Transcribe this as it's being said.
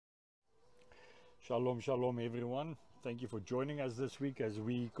Shalom, shalom, everyone. Thank you for joining us this week as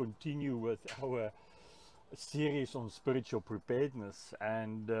we continue with our series on spiritual preparedness.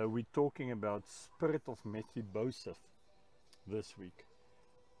 And we're talking about spirit of Mephibosheth this week.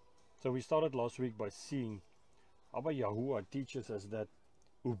 So we started last week by seeing Abba Yahuwah teaches us that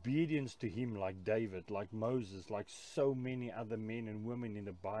obedience to him, like David, like Moses, like so many other men and women in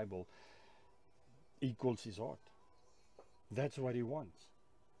the Bible, equals his heart. That's what he wants.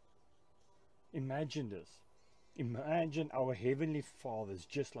 Imagine this. Imagine our Heavenly Father's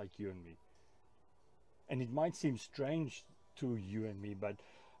just like you and me. And it might seem strange to you and me, but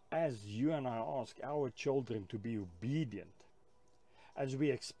as you and I ask our children to be obedient, as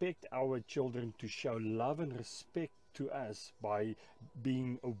we expect our children to show love and respect to us by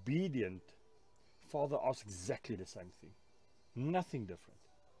being obedient, Father asks exactly the same thing. Nothing different.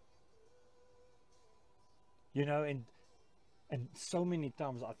 You know, and so many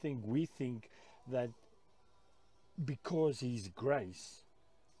times I think we think that because His grace,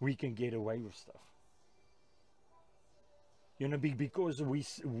 we can get away with stuff. You know, because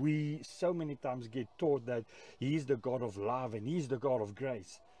we so many times get taught that He is the God of love and He's the God of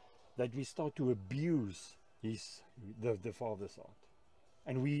grace, that we start to abuse the Father's heart.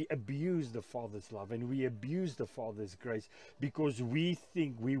 And we abuse the Father's love and we abuse the Father's grace because we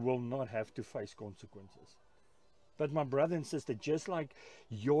think we will not have to face consequences. But my brother and sister, just like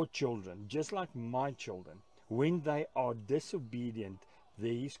your children, just like my children, when they are disobedient,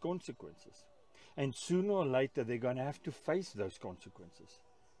 there is consequences. And sooner or later, they're going to have to face those consequences.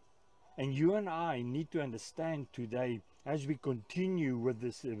 And you and I need to understand today, as we continue with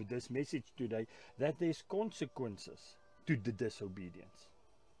this message today, that there's consequences to the disobedience.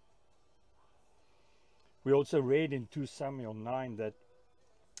 We also read in 2 Samuel 9 that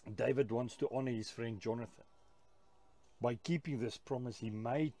David wants to honor his friend Jonathan by keeping this promise he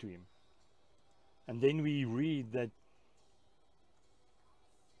made to him. And then we read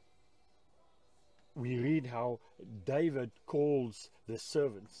how David calls the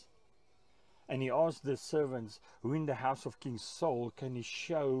servants. And he asks the servants, who in the house of King Saul can he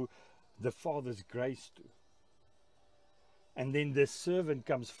show the Father's grace to? And then the servant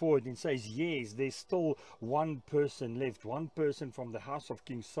comes forward and says, yes, there's still one person left, one person from the house of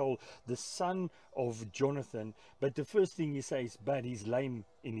King Saul, the son of Jonathan. But the first thing he says, but he's lame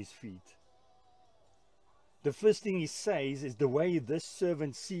in his feet. The first thing he says is the way this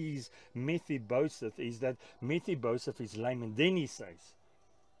servant sees Mephibosheth is that Mephibosheth is lame. And then he says,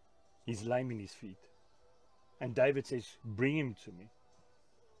 he's lame in his feet. And David says, bring him to me.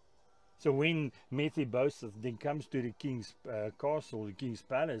 So when Mephibosheth then comes to the king's castle, the king's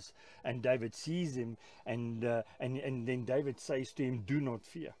palace, and David sees him, and then David says to him, do not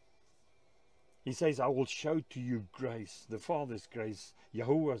fear. He says, I will show to you grace, the Father's grace,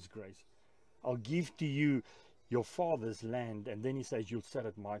 Yahuwah's grace. I'll give to you your father's land. And then he says, you'll sit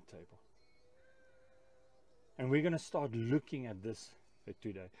at my table. And we're going to start looking at this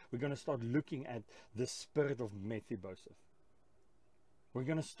today. We're going to start looking at the spirit of Mephibosheth. We're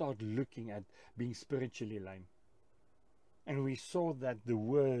going to start looking at being spiritually lame. And we saw that the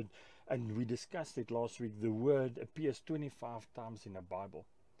word, and we discussed it last week, the word appears 25 times in the Bible.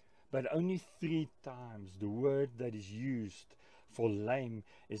 But only 3 times the word that is used for lame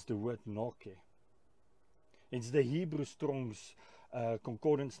is the word nake. It's the Hebrew Strong's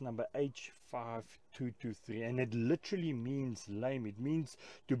concordance number H5223. And it literally means lame. It means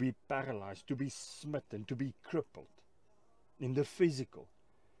to be paralyzed, to be smitten, to be crippled. In the physical,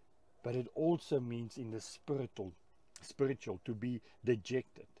 but it also means in the spiritual, to be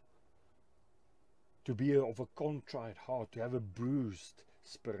dejected, to be of a contrite heart, to have a bruised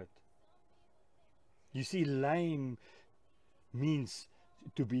spirit. You see, lame means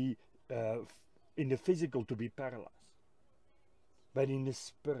to be, in the physical, to be paralyzed, but in the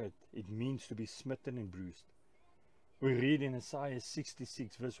spirit, it means to be smitten and bruised. We read in Isaiah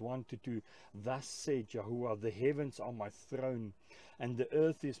 66 verse 1 to 2, thus said Yahuwah, the heavens are my throne, and the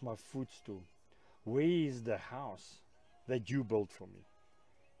earth is my footstool. Where is the house that you built for me?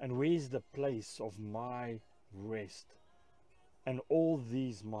 And where is the place of my rest? And all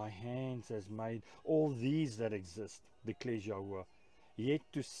these my hands has made, all these that exist, declares Yahuwah. Yet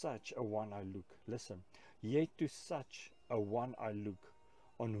to such a one I look. Listen, yet to such a one I look,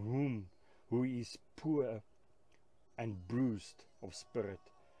 on who is poor and bruised of spirit,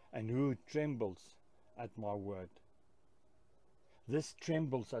 and who trembles at my word. This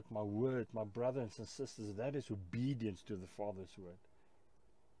trembles at my word, my brothers and sisters, that is obedience to the Father's word.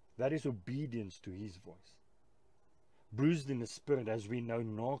 That is obedience to His voice. Bruised in the spirit, as we know,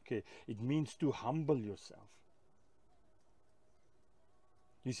 nake, it means to humble yourself.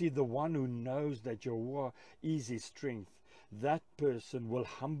 You see, the one who knows that Yahuwah is his strength, that person will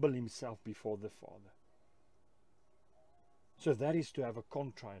humble himself before the Father. So that is to have a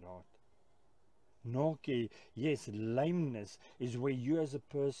contrite heart. Noke, yes, lameness is where you as a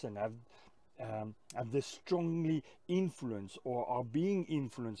person have this strongly influenced or are being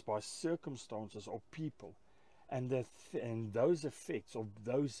influenced by circumstances or people. And those effects of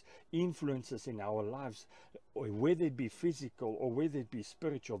those influences in our lives, or whether it be physical or whether it be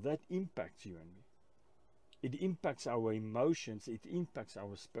spiritual, that impacts you and me. It impacts our emotions. It impacts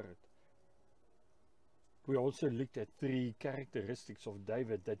our spirit. We also looked at 3 characteristics of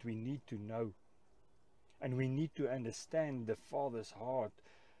David that we need to know. And we need to understand the Father's heart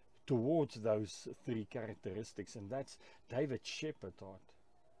towards those 3 characteristics. And that's David's shepherd heart,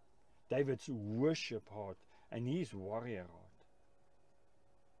 David's worship heart, and his warrior heart.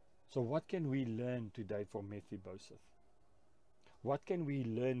 So what can we learn today from Mephibosheth? What can we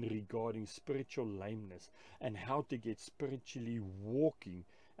learn regarding spiritual lameness and how to get spiritually walking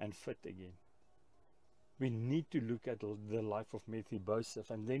and fit again? We need to look at the life of Mephibosheth,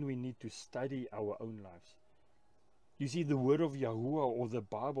 and then we need to study our own lives. You see, the word of Yahuwah, or the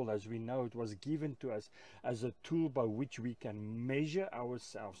Bible as we know it, was given to us as a tool by which we can measure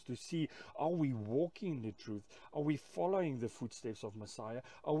ourselves to see, are we walking in the truth? Are we following the footsteps of Messiah?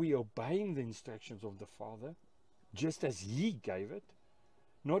 Are we obeying the instructions of the Father, just as he gave it,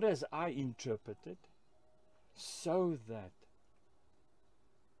 not as I interpret it, so that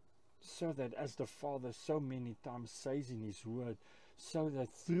as the Father so many times says in his word, so that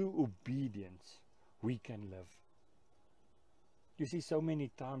through obedience we can live. You see, so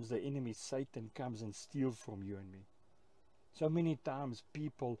many times the enemy, Satan, comes and steals from you and me. So many times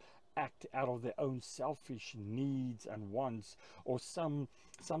people act out of their own selfish needs and wants, or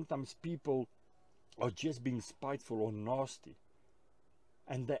sometimes people are just being spiteful or nasty,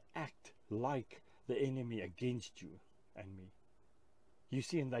 and they act like the enemy against you and me. You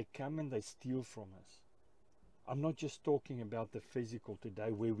see, and they come and they steal from us. I'm not just talking about the physical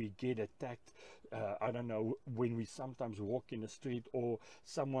today, where we get attacked, I don't know, when we sometimes walk in the street or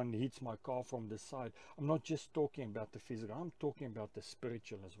someone hits my car from the side. I'm not just talking about the physical, I'm talking about the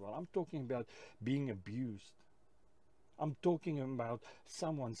spiritual as well. I'm talking about being abused. I'm talking about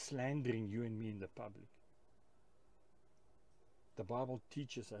someone slandering you and me in the public. The Bible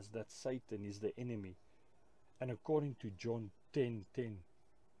teaches us that Satan is the enemy. And according to John 10:10,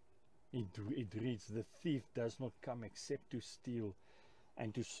 it reads, the thief does not come except to steal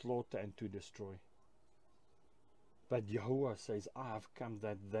and to slaughter and to destroy. But Yahuwah says, I have come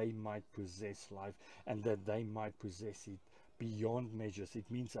that they might possess life, and that they might possess it beyond measures. It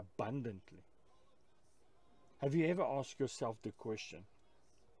means abundantly. Have you ever asked yourself the question,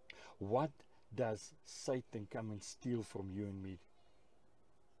 what does Satan come and steal from you and me?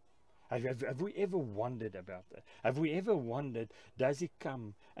 Have we ever wondered about that? Have we ever wondered, does he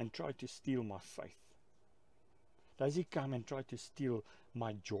come and try to steal my faith? Does he come and try to steal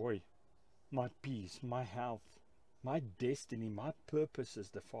my joy, my peace, my health, my destiny, my purposes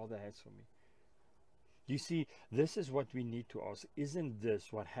the Father has for me? You see, this is what we need to ask. Isn't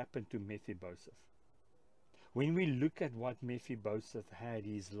this what happened to Mephibosheth? When we look at what Mephibosheth had,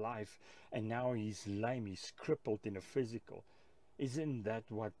 his life, and now he's lame, he's crippled in a physical, isn't that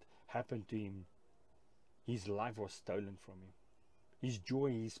what happened to him? His life was stolen from him. His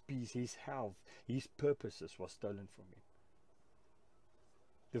joy, his peace, his health, his purposes was stolen from him.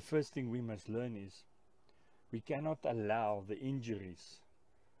 The first thing we must learn is we cannot allow the injuries,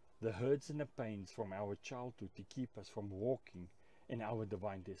 the hurts and the pains from our childhood to keep us from walking in our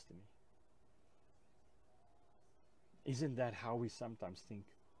divine destiny. Isn't that how we sometimes think?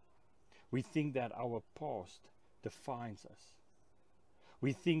 We think that our past defines us.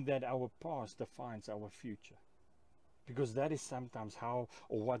 We think that our past defines our future. Because that is sometimes how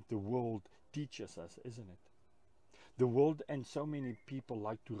or what the world teaches us, isn't it? The world and so many people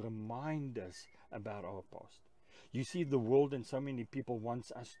like to remind us about our past. You see, the world and so many people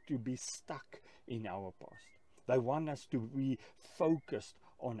want us to be stuck in our past. They want us to be focused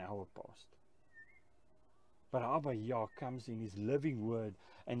on our past. But Abba Yah comes in his living word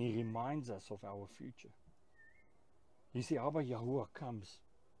and he reminds us of our future. You see, Abba Yahuwah comes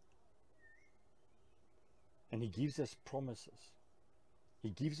and he gives us promises. He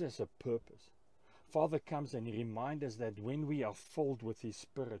gives us a purpose. Father comes and he reminds us that when we are filled with his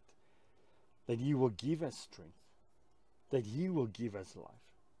Spirit, that he will give us strength, that he will give us life.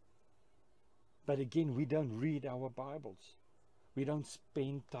 But again, we don't read our Bibles. We don't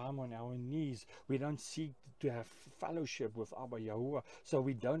spend time on our knees. We don't seek to have fellowship with Abba Yahuwah. So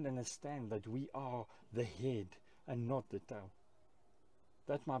we don't understand that we are the head and not the tail.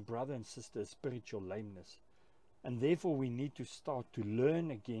 That, my brother and sister, is spiritual lameness. And therefore we need to start to learn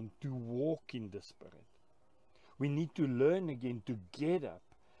again to walk in the Spirit. We need to learn again to get up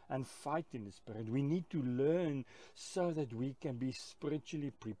and fight in the Spirit. We need to learn so that we can be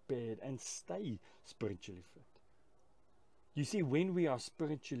spiritually prepared and stay spiritually fit. You see, when we are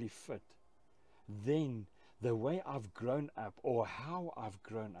spiritually fit, then the way I've grown up or how I've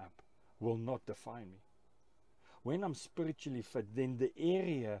grown up will not define me. When I'm spiritually fit, then the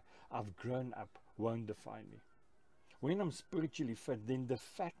area I've grown up won't define me. When I'm spiritually fit, then the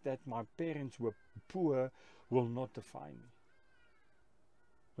fact that my parents were poor will not define me.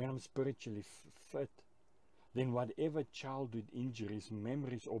 When I'm spiritually fit, then whatever childhood injuries,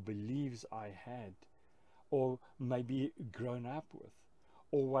 memories or beliefs I had, or maybe grown up with,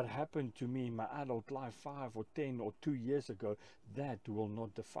 or what happened to me in my adult life 5 or 10 or 2 years ago, that will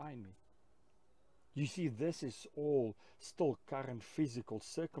not define me. You see, this is all still current physical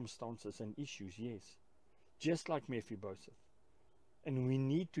circumstances and issues, yes. Just like Mephibosheth. And we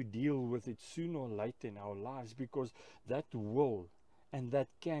need to deal with it sooner or later in our lives, because that will and that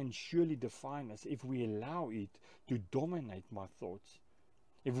can surely define us if we allow it to dominate my thoughts,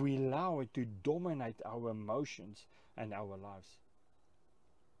 if we allow it to dominate our emotions and our lives.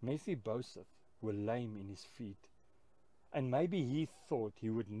 Mephibosheth was lame in his feet, and maybe he thought he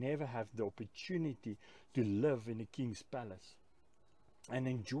would never have the opportunity to live in a king's palace and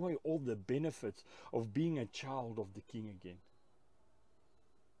enjoy all the benefits of being a child of the king again.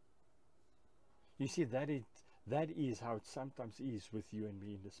 You see, that is how it sometimes is with you and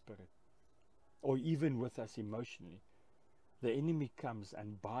me in the Spirit, or even with us emotionally. The enemy comes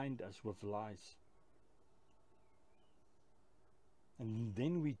and binds us with lies, and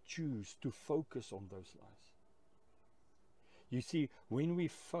then we choose to focus on those lies. You see, when we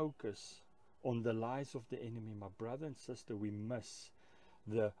focus on the lies of the enemy, my brother and sister, we miss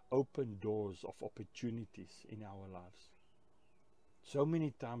the open doors of opportunities in our lives. So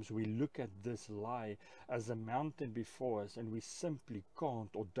many times we look at this lie as a mountain before us, and we simply can't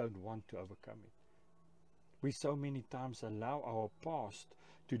or don't want to overcome it. We so many times allow our past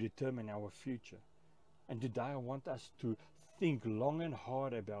to determine our future. And today I want us to think long and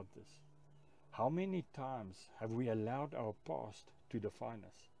hard about this. How many times have we allowed our past to define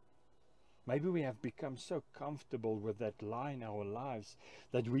us? Maybe we have become so comfortable with that lie in our lives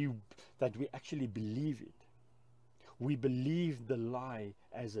that we actually believe it. We believe the lie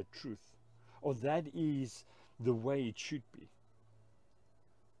as a truth, or that is the way it should be.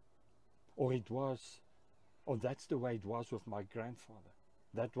 Or that's the way it was with my grandfather.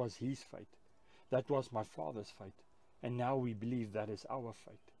 That was his fate. That was my father's fate. And now we believe that is our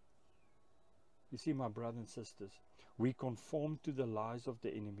fate. You see, my brothers and sisters, we conform to the lies of the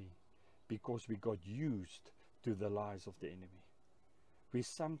enemy because we got used to the lies of the enemy. We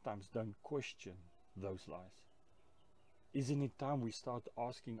sometimes don't question those lies. Isn't it time we start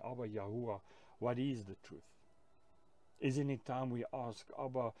asking Abba Yahuwah, what is the truth? Isn't it time we ask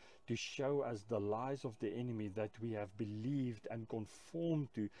Abba to show us the lies of the enemy that we have believed and conformed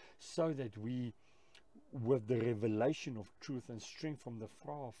to, so that we, with the revelation of truth and strength from the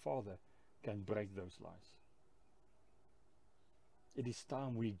Father, can break those lies? It is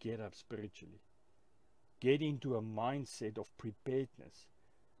time we get up spiritually, get into a mindset of preparedness,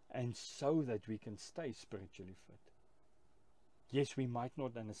 and so that we can stay spiritually fit. Yes, we might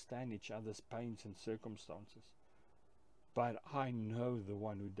not understand each other's pains and circumstances, but I know the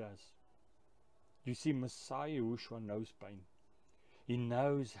one who does. You see, Messiah Yahushua knows pain. He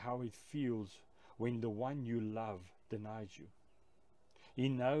knows how it feels when the one you love denies you. He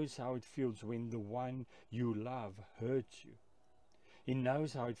knows how it feels when the one you love hurts you. He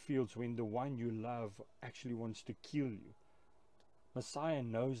knows how it feels when the one you love actually wants to kill you. Messiah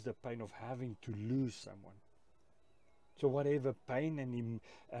knows the pain of having to lose someone. So whatever pain and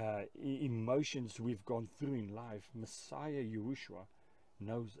emotions we've gone through in life, Messiah Yahushua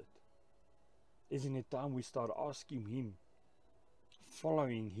knows it. Isn't it time we start asking Him,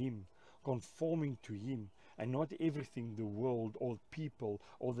 following Him, conforming to Him, and not everything the world or people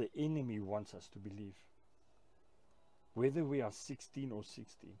or the enemy wants us to believe? Whether we are 16 or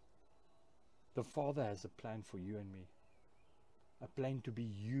 60, the Father has a plan for you and me. A plan to be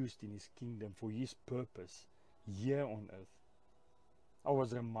used in His kingdom for His purpose here on earth. I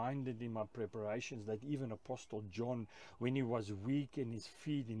was reminded in my preparations that even Apostle John, when he was weak in his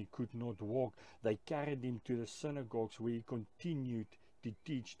feet and he could not walk, they carried him to the synagogues where he continued to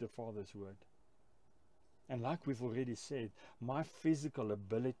teach the Father's word. And like we've already said, my physical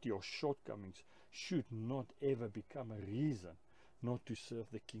ability or shortcomings should not ever become a reason not to serve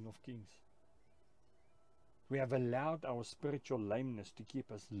the King of Kings. We have allowed our spiritual lameness to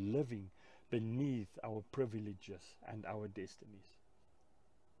keep us living beneath our privileges and our destinies.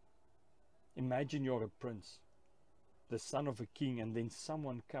 Imagine you're a prince, the son of a king, and then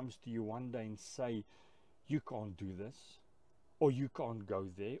someone comes to you one day and say, you can't do this, or you can't go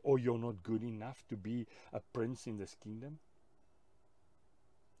there, or you're not good enough to be a prince in this kingdom.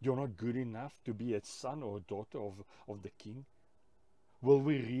 You're not good enough to be a son or a daughter of the king. Will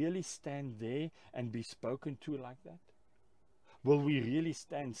we really stand there and be spoken to like that? Will we really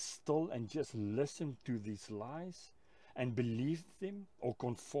stand still and just listen to these lies and believe them or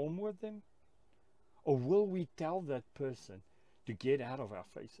conform with them? Or will we tell that person to get out of our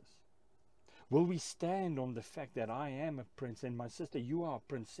faces? Will we stand on the fact that I am a prince and my sister, you are a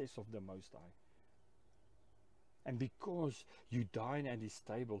princess of the Most High? And because you died at his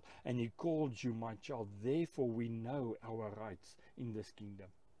table and he called you my child, therefore we know our rights in this kingdom.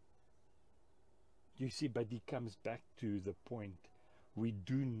 You see, but he comes back to the point, we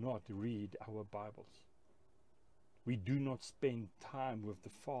do not read our Bibles. We do not spend time with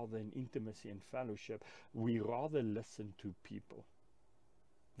the Father in intimacy and fellowship. We rather listen to people.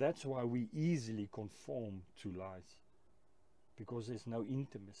 That's why we easily conform to lies, because there's no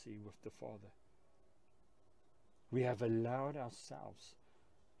intimacy with the Father. We have allowed ourselves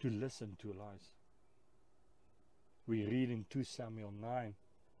to listen to lies. We read in 2 Samuel 9,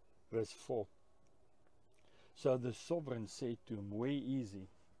 verse 4. So the sovereign said to him, way easy.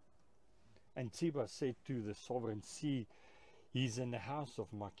 And Ziba said to the sovereign, see, he's in the house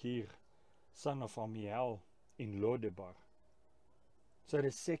of Machir, son of Amiel, in Lodebar. So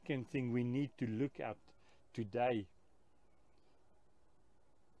the second thing we need to look at today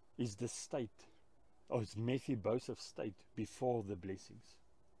is the state, or it's Mephibosheth's state before the blessings.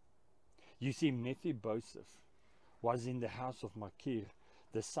 You see, Mephibosheth was in the house of Machir,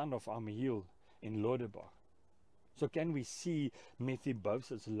 the son of Amiel, in Lodebar. So can we see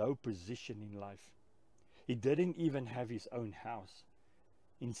Mephibosheth's low position in life? He didn't even have his own house.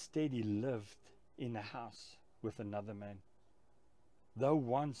 Instead, he lived in a house with another man. Though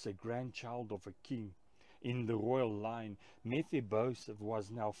once a grandchild of a king in the royal line, Mephibosheth was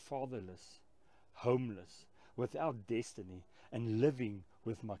now fatherless, homeless, without destiny, and living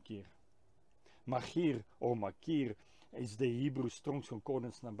with Machir. Machir or Machir is the Hebrew Strong's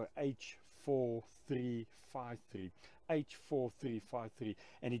Concordance number H4353. H4353,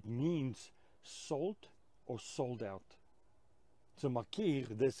 and it means sold or sold out. So Machir,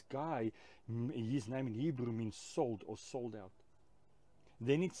 this guy, his name in Hebrew means sold or sold out.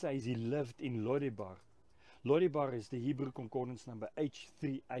 Then it says he lived in Lodebar. Lodebar is the Hebrew Concordance number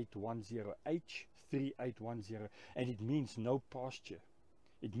H3810. H3810, and it means no pasture.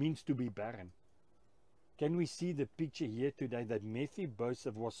 It means to be barren. Can we see the picture here today that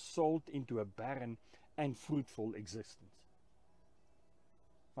Mephibosheth was sold into a barren and fruitful existence?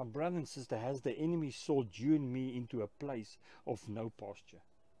 My brother and sister, has the enemy sold you and me into a place of no pasture?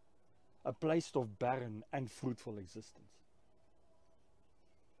 A place of barren and fruitful existence?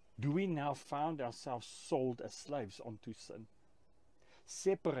 Do we now find ourselves sold as slaves unto sin?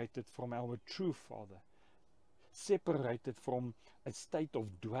 Separated from our true Father? Separated from a state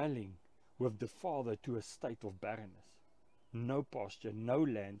of dwelling with the Father to a state of barrenness? No pasture, no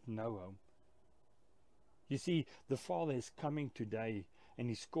land, no home. You see, the Father is coming today and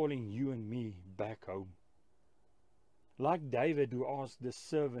He's calling you and me back home. Like David, who asked the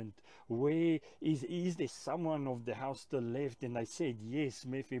servant, where is there someone of the house still left? And they said, yes,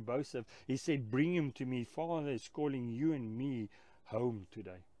 Mephibosheth. He said, bring him to me. Father is calling you and me home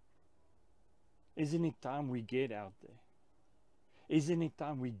today. Isn't it time we get out there? Isn't it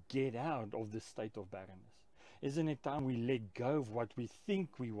time we get out of the state of barrenness? Isn't it time we let go of what we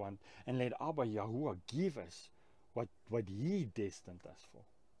think we want and let Abba Yahuwah give us what He destined us for?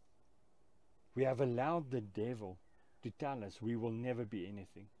 We have allowed the devil to tell us we will never be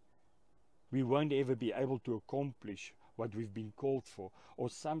anything. We won't ever be able to accomplish what we've been called for, or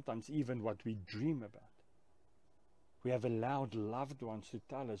sometimes even what we dream about. We have allowed loved ones to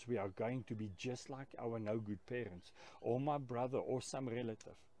tell us we are going to be just like our no good parents, or my brother, or some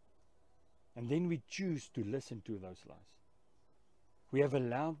relative. And then we choose to listen to those lies. We have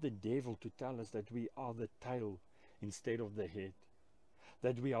allowed the devil to tell us that we are the tail instead of the head,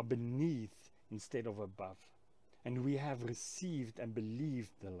 that we are beneath instead of above. And we have received and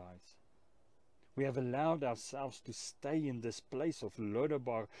believed the lies. We have allowed ourselves to stay in this place of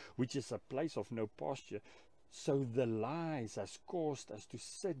Lodebar, which is a place of no pasture. So the lies has caused us to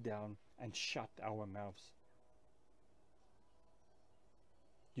sit down and shut our mouths.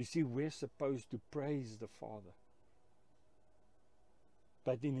 You see, we're supposed to praise the Father.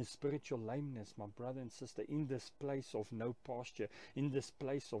 But in a spiritual lameness, my brother and sister, in this place of no pasture, in this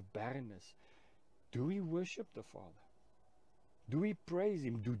place of barrenness, do we worship the Father? Do we praise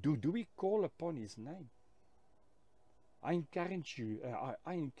Him? Do we call upon His name? I encourage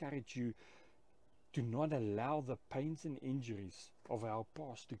you to not allow the pains and injuries of our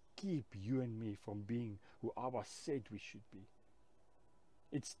past to keep you and me from being who Abba said we should be.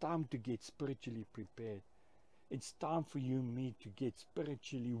 It's time to get spiritually prepared. It's time for you and me to get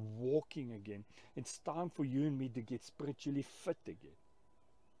spiritually walking again. It's time for you and me to get spiritually fit again.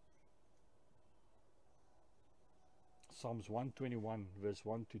 Psalms 121 verse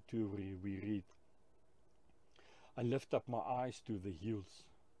 1 to 2 we read, I lift up my eyes to the hills.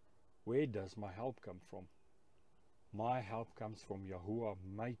 Where does my help come from? My help comes from Yahuwah,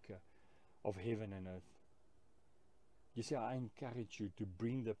 maker of heaven and earth. You see, I encourage you to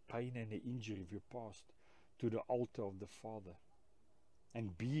bring the pain and the injury of your past to the altar of the Father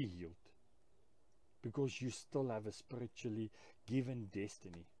and be healed, because you still have a spiritually given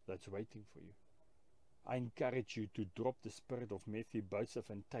destiny that's waiting for you. I encourage you to drop the spirit of Mephibosheth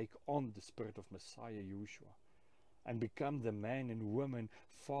and take on the spirit of Messiah Yahushua and become the man and woman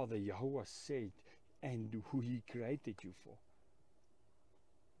Father Yahuwah said and who He created you for.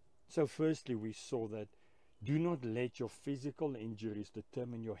 So firstly, we saw that do not let your physical injuries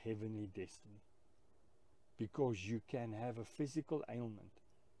determine your heavenly destiny, because you can have a physical ailment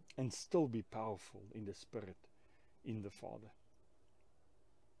and still be powerful in the Spirit, in the Father.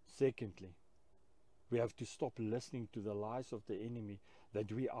 Secondly, we have to stop listening to the lies of the enemy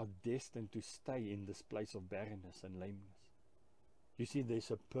that we are destined to stay in this place of barrenness and lameness. You see,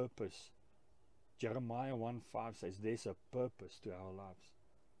 there's a purpose. Jeremiah 1:5 says there's a purpose to our lives.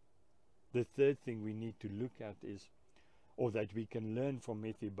 The third thing we need to look at is, or that we can learn from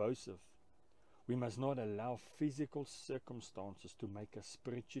Mephibosheth, we must not allow physical circumstances to make us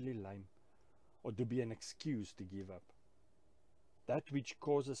spiritually lame or to be an excuse to give up. That which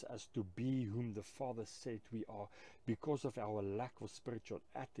causes us to be whom the Father said we are because of our lack of spiritual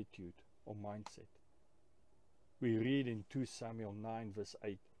attitude or mindset. We read in 2 Samuel 9 verse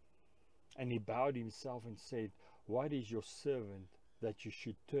 8, and he bowed himself and said, what is your servant that you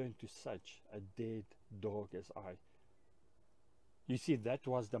should turn to such a dead dog as I? You see, that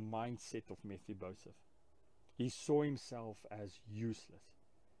was the mindset of Mephibosheth. He saw himself as useless.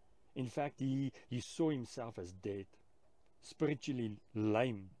 In fact, he saw himself as dead. Spiritually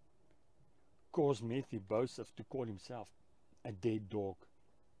lame caused Mephibosheth to call himself a dead dog,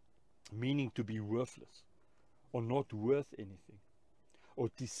 meaning to be worthless or not worth anything, or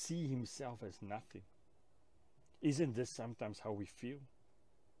to see himself as nothing. Isn't this sometimes how we feel?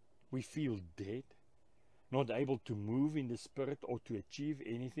 We feel dead, not able to move in the Spirit or to achieve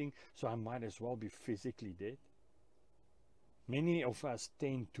anything, so I might as well be physically dead. Many of us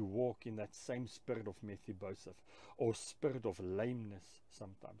tend to walk in that same spirit of Mephibosheth, or spirit of lameness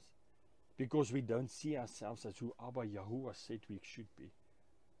sometimes, because we don't see ourselves as who Abba Yahuwah said we should be.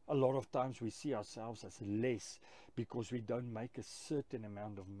 A lot of times we see ourselves as less because we don't make a certain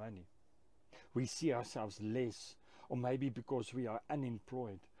amount of money. We see ourselves less, or maybe because we are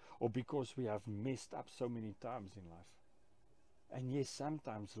unemployed, or because we have messed up so many times in life. And yes,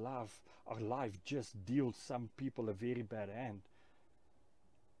 sometimes our life just deals some people a very bad hand.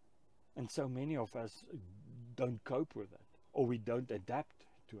 And so many of us don't cope with it, or we don't adapt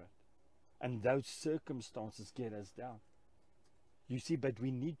to it. And those circumstances get us down. You see, but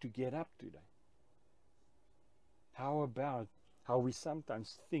we need to get up today. How about how we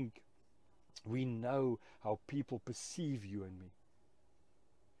sometimes think we know how people perceive you and me?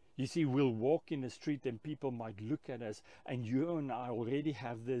 You see, we'll walk in the street and people might look at us, and you and I already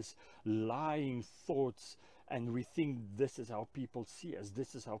have this lying thoughts, and we think this is how people see us,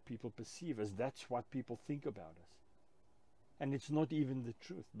 this is how people perceive us, that's what people think about us. And it's not even the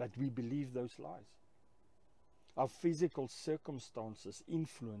truth, but we believe those lies. Our physical circumstances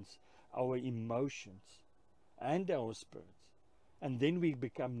influence our emotions and our spirits, and then we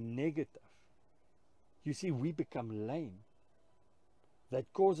become negative. You see, we become lame.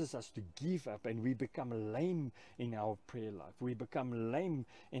 That causes us to give up, and we become lame in our prayer life. We become lame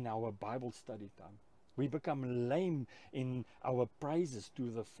in our Bible study time. We become lame in our praises to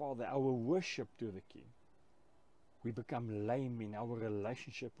the Father, our worship to the King. We become lame in our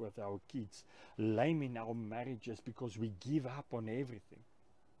relationship with our kids, lame in our marriages because we give up on everything.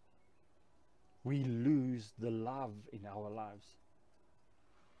 We lose the love in our lives.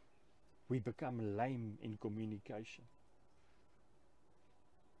 We become lame in communication.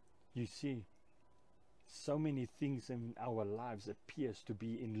 You see, so many things in our lives appears to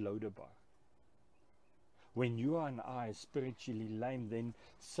be in Lodabar. When you and I are spiritually lame, then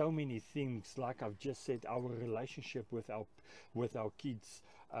so many things, like I've just said, our relationship with our kids,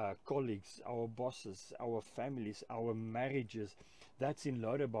 colleagues, our bosses, our families, our marriages, that's in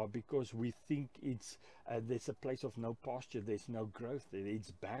Lodabar because we think it's there's a place of no pasture, there's no growth there,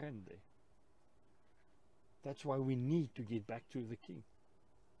 it's barren there. That's why we need to get back to the King.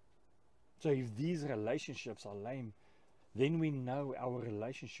 So if these relationships are lame, then we know our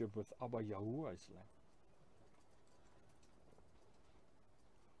relationship with Abba Yahuwah is lame.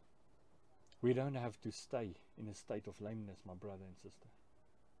 We don't have to stay in a state of lameness, my brother and sister.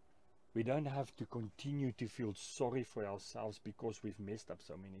 We don't have to continue to feel sorry for ourselves because we've messed up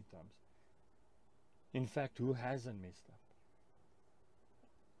so many times. In fact, who hasn't messed up?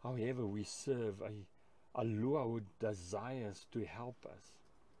 However, we serve a Lua who desires to help us,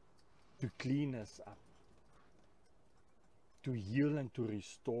 to clean us up, to heal and to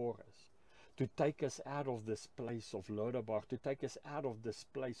restore us, to take us out of this place of Lodabar, to take us out of this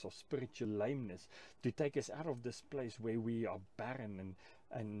place of spiritual lameness, to take us out of this place where we are barren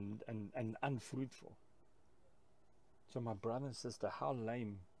and unfruitful. So my brother and sister, how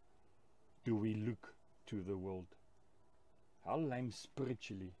lame do we look to the world? How lame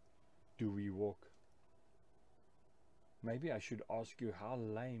spiritually do we walk? Maybe I should ask you, how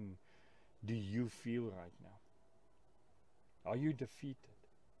lame do you feel right now? Are you defeated?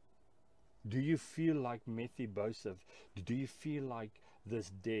 Do you feel like Mephibosheth? Do you feel like this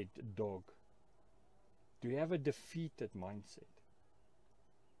dead dog? Do you have a defeated mindset?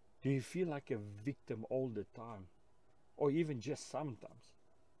 Do you feel like a victim all the time? Or even just sometimes?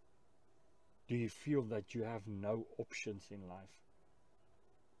 Do you feel that you have no options in life?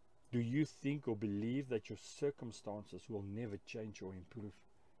 Do you think or believe that your circumstances will never change or improve?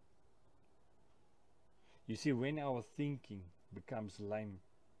 You see, when our thinking becomes lame,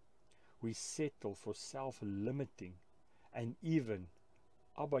 we settle for self-limiting and even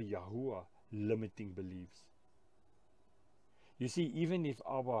Abba Yahuwah limiting beliefs. You see, even if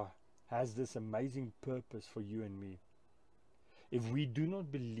Abba has this amazing purpose for you and me, if we do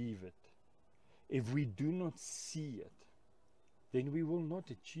not believe it, if we do not see it, then we will not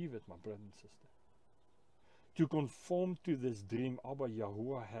achieve it, my brother and sister. To conform to this dream Abba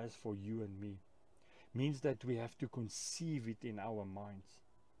Yahuwah has for you and me means that we have to conceive it in our minds.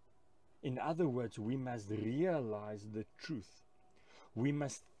 In other words, we must realize the truth. We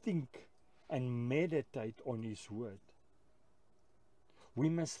must think and meditate on His word. We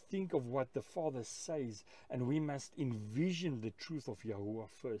must think of what the Father says, and we must envision the truth of Yahuwah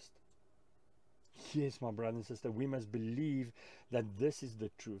first. Yes, my brother and sister, we must believe that this is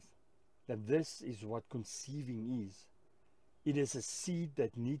the truth, that this is what conceiving is. It is a seed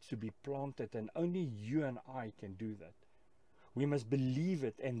that needs to be planted, and only you and I can do that. We must believe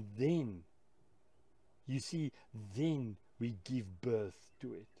it, and then, you see, then we give birth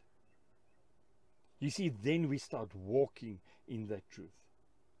to it. You see, then we start walking in that truth.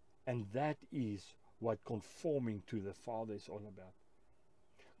 And that is what conforming to the Father is all about.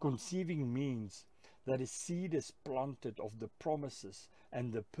 Conceiving means that a seed is planted of the promises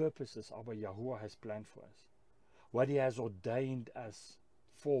and the purposes Abba Yahuwah has planned for us. What He has ordained us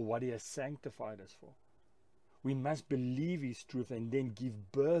for, what He has sanctified us for. We must believe His truth and then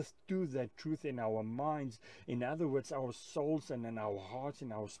give birth to that truth in our minds. In other words, our souls and in our hearts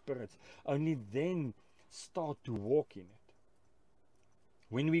and our spirits. Only then start to walk in it.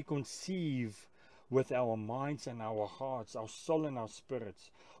 When we conceive with our minds and our hearts, our soul and our spirits,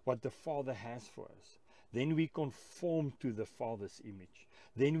 what the Father has for us, then we conform to the Father's image.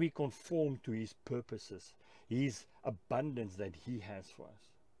 Then we conform to His purposes, His abundance that He has for us.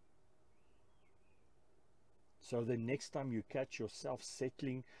 So the next time you catch yourself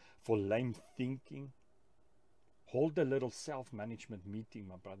settling for lame thinking, hold a little self-management meeting,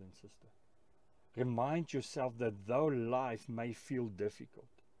 my brother and sister. Remind yourself that though life may feel difficult,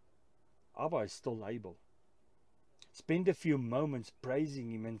 Abba is still able. Spend a few moments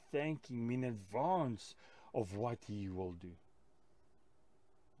praising Him and thanking Him in advance of what He will do.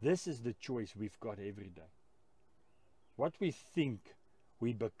 This is the choice we've got every day. What we think,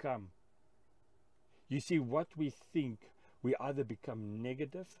 we become. You see, what we think, we either become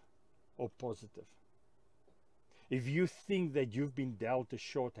negative or positive. If you think that you've been dealt a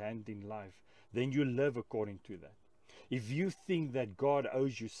short hand in life, then you live according to that. If you think that God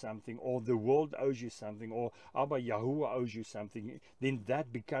owes you something, or the world owes you something, or Abba Yahuwah owes you something, then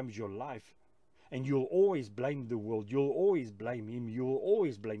that becomes your life. And you'll always blame the world. You'll always blame Him. You'll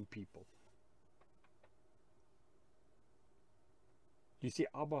always blame people. You see,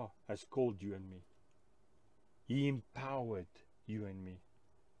 Abba has called you and me. He empowered you and me.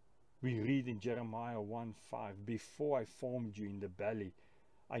 We read in Jeremiah 1:5, before I formed you in the belly,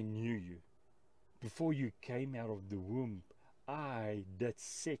 I knew you. Before you came out of the womb, I did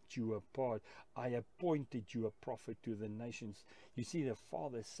set you apart. I appointed you a prophet to the nations. You see, the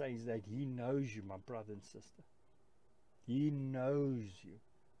Father says that He knows you, my brother and sister. He knows you.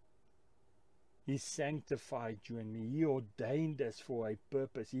 He sanctified you and me. He ordained us for a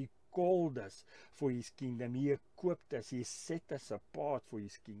purpose. He called us for His kingdom. He equipped us. He set us apart for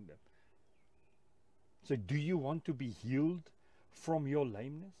His kingdom. So do you want to be healed from your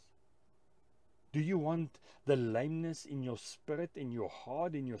lameness? Do you want the lameness in your spirit, in your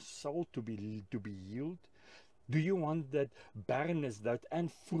heart, in your soul to be healed? Do you want that bareness, that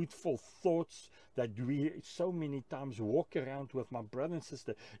unfruitful thoughts that we so many times walk around with, my brother and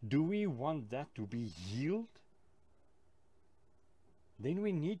sister? Do we want that to be healed? Then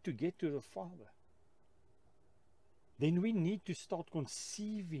we need to get to the Father. Then we need to start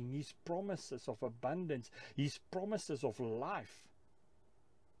conceiving His promises of abundance, His promises of life.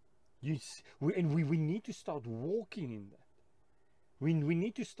 We need to start walking in that. We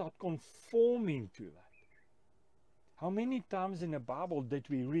need to start conforming to that. How many times in the Bible did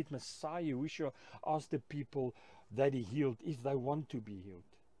we read Messiah Yahushua ask the people that He healed if they want to be healed?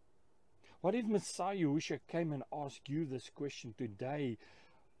 What if Messiah Yahushua came and asked you this question today?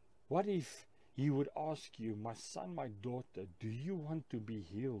 What if He would ask you, my son, my daughter, do you want to be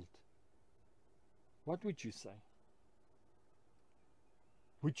healed? What would you say?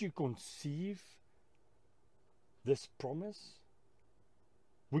 Would you conceive this promise?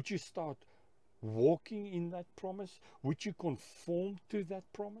 Would you start walking in that promise? Would you conform to that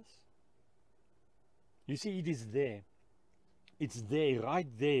promise? You see, it is there. It's there, right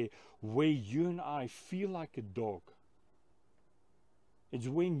there, where you and I feel like a dog. It's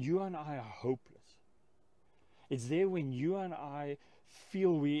when you and I are hopeless. It's there when you and I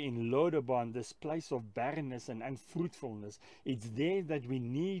feel we're in Lodabar, this place of barrenness and unfruitfulness. It's there that we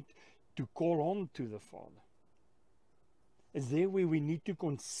need to call on to the Father. It's there where we need to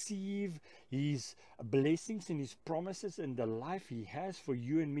conceive His blessings and His promises and the life He has for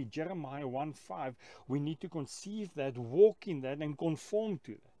you and me. Jeremiah 1:5, we need to conceive that, walk in that, and conform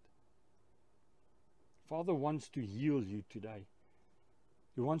to that. Father wants to heal you today.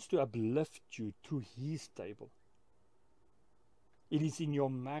 He wants to uplift you to His table. It is in your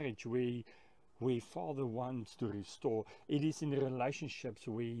marriage where Father wants to restore. It is in relationships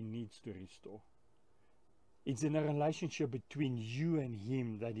where He needs to restore. It's in a relationship between you and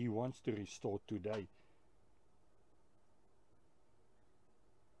Him that He wants to restore today.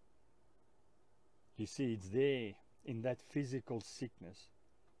 You see, it's there in that physical sickness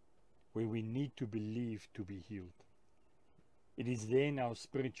where we need to believe to be healed. It is there in our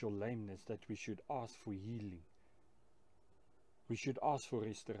spiritual lameness that we should ask for healing. We should ask for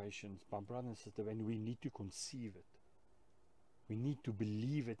restorations, my brother and sister, and we need to conceive it. We need to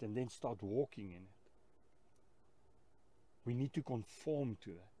believe it and then start walking in it. We need to conform to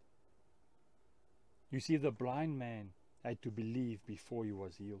that. You see, the blind man had to believe before he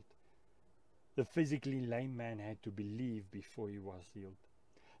was healed. The physically lame man had to believe before he was healed.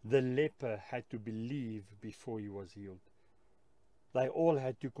 The leper had to believe before he was healed. They all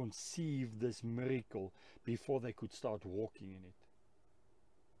had to conceive this miracle before they could start walking in it.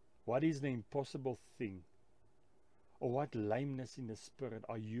 What is the impossible thing, or what lameness in the spirit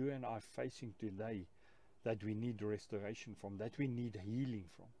are you and I facing today that we need restoration from, that we need healing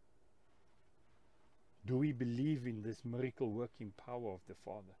from? Do we believe in this miracle working power of the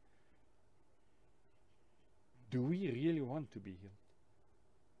Father? Do we really want to be healed?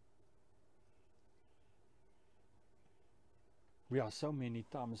 We are so many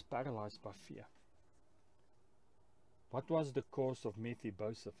times paralyzed by fear. What was the cause of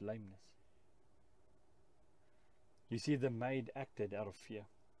Mephibosheth's lameness? You see, the maid acted out of fear.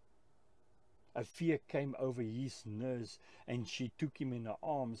 A fear came over his nurse, and she took him in her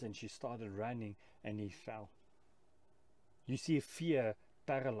arms and she started running, and he fell. You see, fear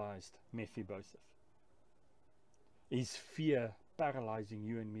paralyzed Mephibosheth. Is fear paralyzing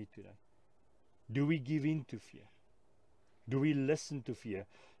you and me today? Do we give in to fear? Do we listen to fear?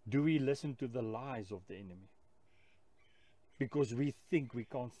 Do we listen to the lies of the enemy? Because we think we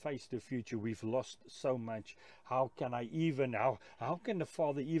can't face the future. We've lost so much. How can the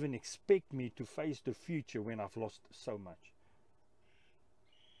Father even expect me to face the future when I've lost so much?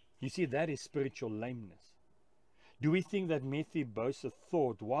 You see, that is spiritual lameness. Do we think that Mephibosheth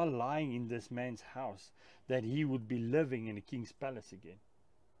thought, while lying in this man's house, that he would be living in a king's palace again?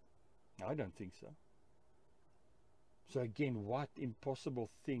 I don't think so. So again, what impossible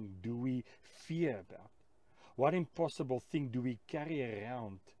thing do we fear about? What impossible thing do we carry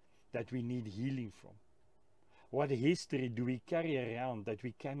around that we need healing from? What history do we carry around that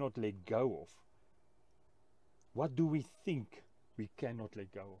we cannot let go of? What do we think we cannot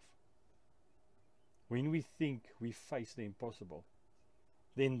let go of? When we think we face the impossible,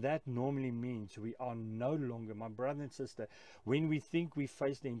 then that normally means we are no longer, my brother and sister, when we think we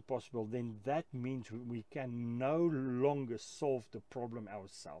face the impossible, then that means we can no longer solve the problem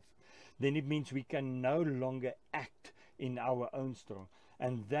ourselves. Then it means we can no longer act in our own strength.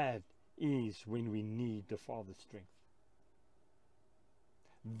 And that is when we need the Father's strength.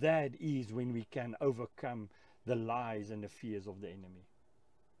 That is when we can overcome the lies and the fears of the enemy.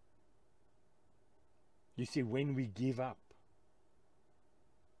 You see, when we give up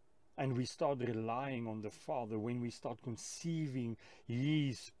and we start relying on the Father, when we start conceiving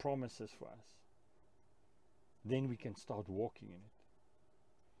His promises for us, then we can start walking in it.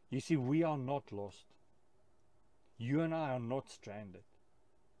 You see, we are not lost. You and I are not stranded.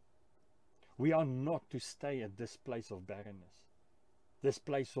 We are not to stay at this place of barrenness, this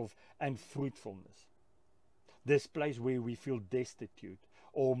place of unfruitfulness, this place where we feel destitute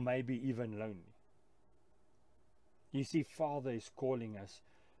or maybe even lonely. You see, Father is calling us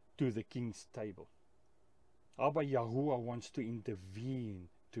to the King's table. Abba Yahuwah wants to intervene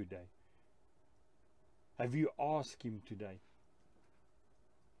today. Have you asked Him today?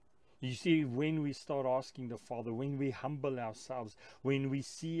 You see, when we start asking the Father, when we humble ourselves, when we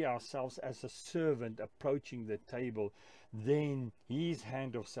see ourselves as a servant approaching the table, then His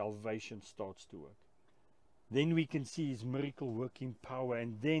hand of salvation starts to work. Then we can see His miracle working power,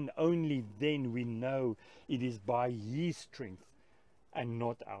 and then only then we know it is by His strength and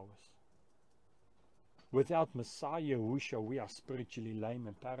not ours. Without Messiah Yahushua, we are spiritually lame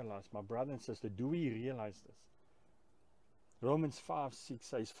and paralyzed. My brother and sister, do we realize this? Romans 5:6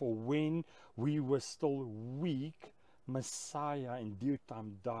 says, for when we were still weak, Messiah in due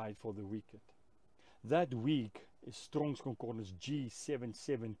time died for the wicked. That weak is Strong's Concordance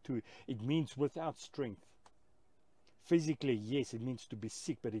G772. It means without strength. Physically, yes, it means to be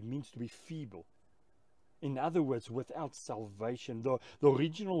sick, but it means to be feeble. In other words, without salvation. The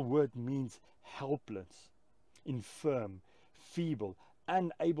original word means helpless, infirm, feeble,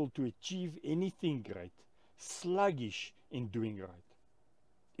 unable to achieve anything great, sluggish in doing right.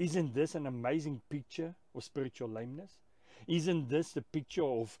 Isn't this an amazing picture of spiritual lameness? Isn't this the picture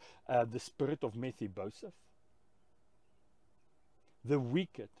of the spirit of Mephibosheth? The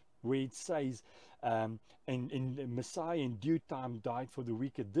wicked, where it says, in Messiah in due time died for the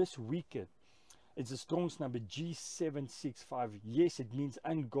wicked. This wicked, it's a Strong's number G765. Yes, it means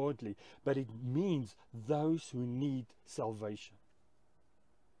ungodly, but it means those who need salvation.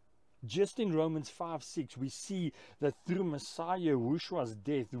 Just in Romans 5:6, we see that through Messiah Yahushua's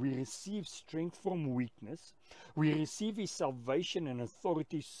death, we receive strength from weakness. We receive His salvation and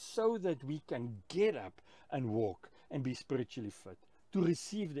authority so that we can get up and walk and be spiritually fit to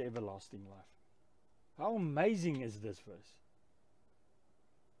receive the everlasting life. How amazing is this verse?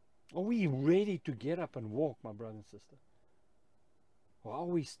 Are we ready to get up and walk, my brother and sister? Or are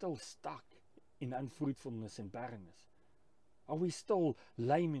we still stuck in unfruitfulness and barrenness? Are we still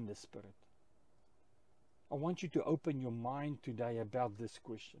lame in the spirit? I want you to open your mind today about this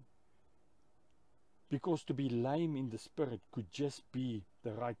question. Because to be lame in the spirit could just be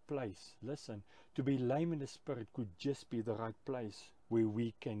the right place. Listen, to be lame in the spirit could just be the right place where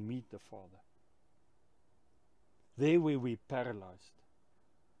we can meet the Father. There where we're paralyzed,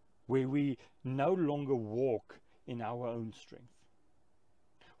 where we no longer walk in our own strength,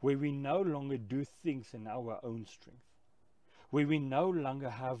 where we no longer do things in our own strength, where we no longer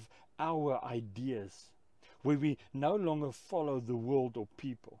have our ideas, where we no longer follow the world or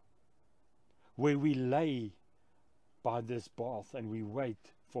people, where we lay by this bath and we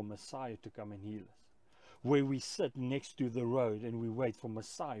wait for Messiah to come and heal us, where we sit next to the road and we wait for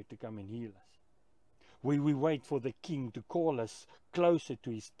Messiah to come and heal us, where we wait for the King to call us closer to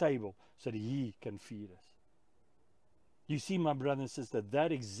His table so that He can feed us. You see, my brother and sister,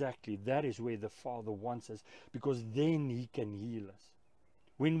 that is where the Father wants us, because then He can heal us.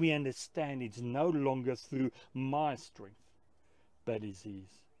 When we understand it's no longer through my strength, but it's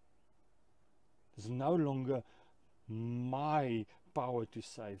His. It's no longer my power to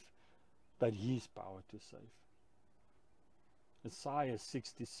save, but His power to save. Isaiah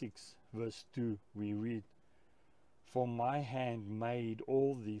 66 verse 2, we read, for my hand made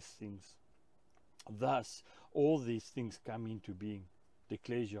all these things. Thus all these things come into being,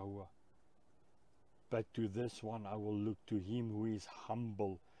 declares Yahuwah. But to this one I will look, to him who is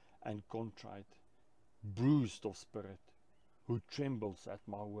humble and contrite, bruised of spirit, who trembles at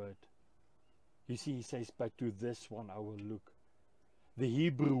my word. You see, he says, but to this one I will look. The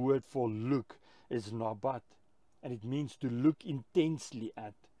Hebrew word for look is nabat, and it means to look intensely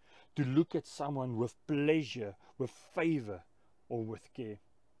at, to look at someone with pleasure, with favor, or with care.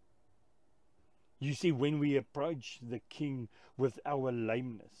 You see, when we approach the King with our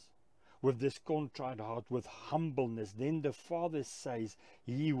lameness, with this contrite heart, with humbleness, then the Father says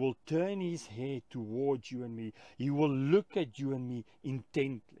He will turn His head towards you and me. He will look at you and me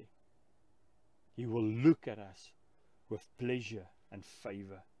intently. He will look at us with pleasure and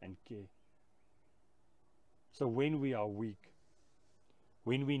favor and care. So when we are weak,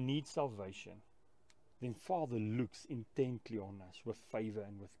 when we need salvation, then Father looks intently on us with favor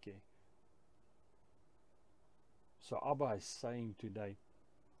and with care. So Abba is saying today,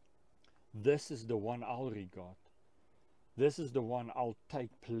 this is the one I'll regard. This is the one I'll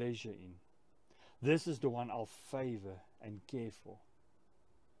take pleasure in. This is the one I'll favor and care for.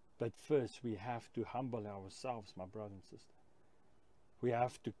 But first we have to humble ourselves, my brother and sister. We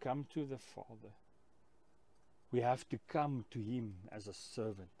have to come to the Father. We have to come to Him as a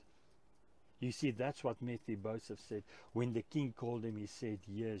servant. You see, that's what Mephibosheth said. When the king called him, he said,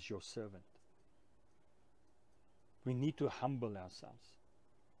 here's your servant. We need to humble ourselves.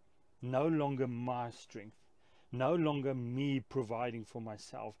 No longer my strength. No longer me providing for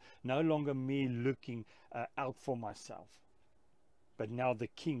myself. No longer me looking out for myself. But now the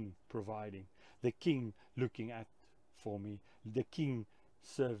king providing. The king looking at for me. The king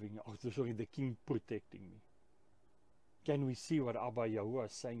serving. The king protecting me. Can we see what Abba Yahuwah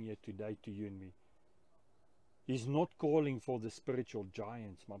is saying here today to you and me? He's not calling for the spiritual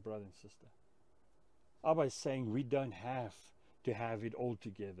giants, my brother and sister. Abba is saying we don't have to have it all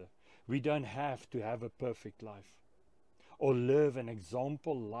together. We don't have to have a perfect life or live an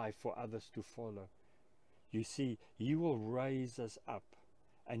example life for others to follow. You see, He will raise us up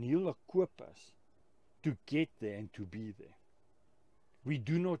and He'll equip us to get there and to be there. We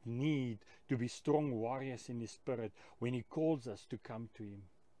do not need to be strong warriors in His spirit when He calls us to come to Him.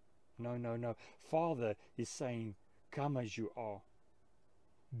 No, no, no. Father is saying, come as you are.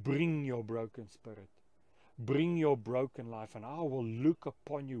 Bring your broken spirit. Bring your broken life, and I will look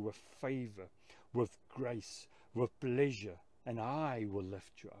upon you with favor, with grace, with pleasure, and I will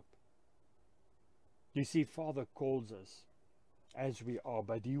lift you up. You see, Father calls us as we are,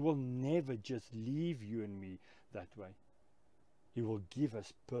 but He will never just leave you and me that way. He will give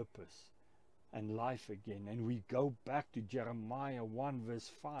us purpose and life again. And we go back to Jeremiah 1 verse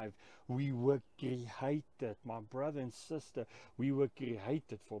 5. We were created, my brother and sister, we were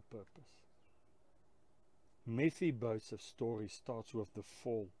created for purpose. Mephibosheth's story starts with the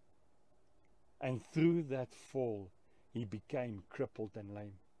fall. And through that fall, he became crippled and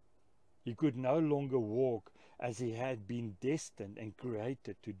lame. He could no longer walk as he had been destined and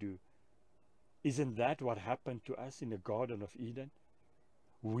created to do. Isn't that what happened to us in the Garden of Eden?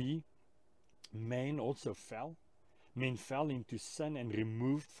 Men also fell. Men fell into sin and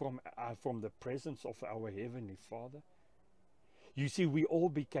removed from the presence of our Heavenly Father. You see, we all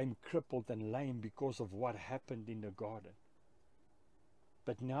became crippled and lame because of what happened in the garden.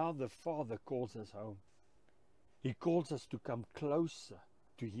 But now the Father calls us home. He calls us to come closer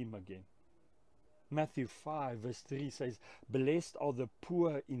to Him again. Matthew 5 verse 3 says, blessed are the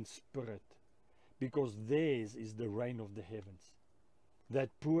poor in spirit, because theirs is the reign of the heavens. That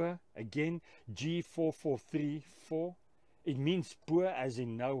poor, again, G4434, it means poor as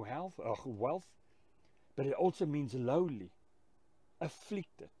in no health or wealth, but it also means lowly,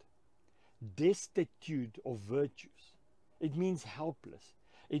 afflicted, destitute of virtues. It means helpless.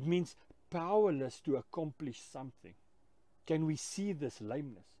 It means powerless to accomplish something. Can we see this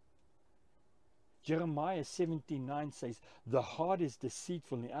lameness? Jeremiah 17:9 says, the heart is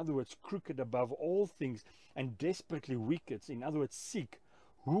deceitful, in other words, crooked above all things, and desperately wicked, in other words, sick.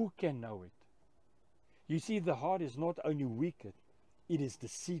 Who can know it? You see, the heart is not only wicked, it is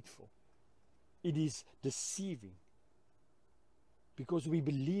deceitful. It is deceiving. Because we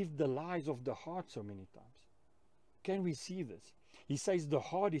believe the lies of the heart so many times. Can we see this? He says the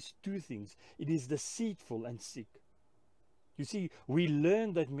heart is two things. It is deceitful and sick. You see, we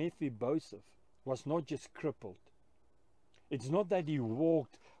learn that Mephibosheth was not just crippled. It's not that he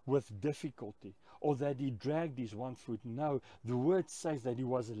walked with difficulty or that he dragged his one foot. No, the word says that he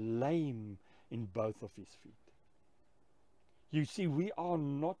was lame in both of his feet. You see, we are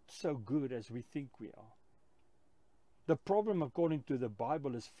not so good as we think we are. The problem, according to the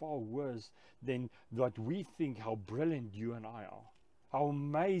Bible, is far worse than what we think, how brilliant you and I are, how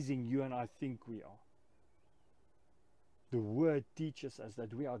amazing you and I think we are. The word teaches us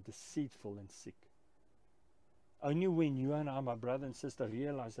that we are deceitful and sick. Only when you and I, my brother and sister,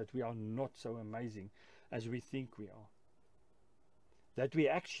 realize that we are not so amazing as we think we are, that we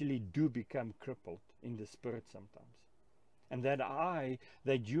actually do become crippled in the spirit sometimes. And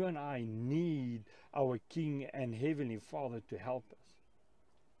that you and I need our King and Heavenly Father to help us,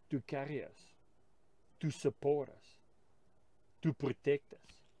 to carry us, to support us, to protect us,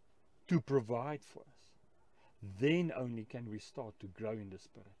 to provide for us. Then only can we start to grow in the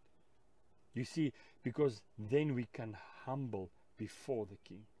Spirit. You see, because then we can humble before the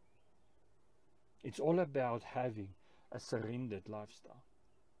King. It's all about having a surrendered lifestyle.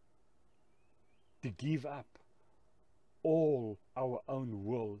 To give up all our own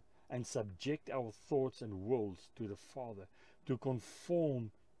will and subject our thoughts and wills to the Father, to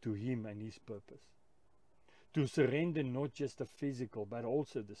conform to Him and His purpose. To surrender not just the physical but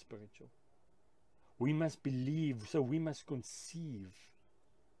also the spiritual. We must believe, so we must conceive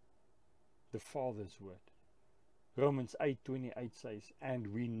the Father's word. Romans 8:28 says,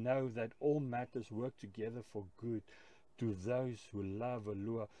 and we know that all matters work together for good to those who love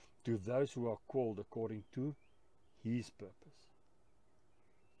Allah, to those who are called according to His purpose.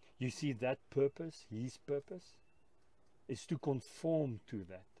 You see, that purpose, His purpose, is to conform to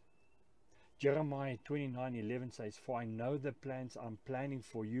that. Jeremiah 29:11 says, for I know the plans I'm planning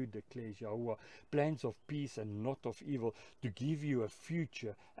for you, declares Yahuwah, plans of peace and not of evil, to give you a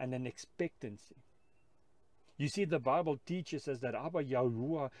future and an expectancy. You see, the Bible teaches us that Abba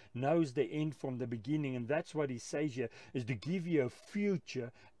Yahuwah knows the end from the beginning, and that's what He says here, is to give you a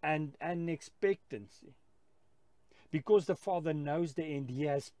future and an expectancy. Because the Father knows the end, He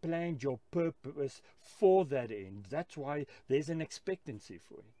has planned your purpose for that end. That's why there's an expectancy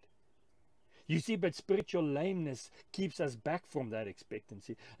for it. You see, but spiritual lameness keeps us back from that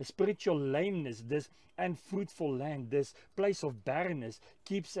expectancy. A spiritual lameness, this unfruitful land, this place of barrenness,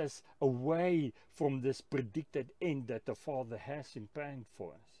 keeps us away from this predicted end that the Father has in plan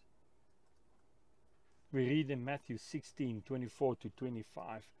for us. We read in Matthew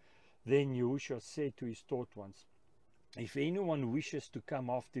 16:24-25, then Yahushua said to His taught ones, if anyone wishes to come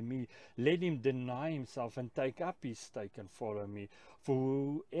after me, let him deny himself and take up his stake and follow me.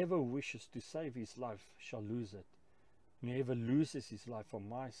 For whoever wishes to save his life shall lose it. And whoever loses his life for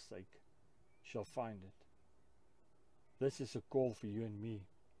my sake shall find it. This is a call for you and me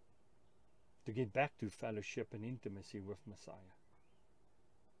to get back to fellowship and intimacy with Messiah.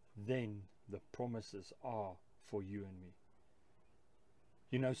 Then the promises are for you and me.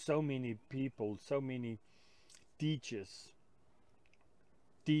 You know, so many people, so many teachers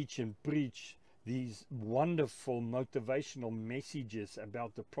teach and preach these wonderful motivational messages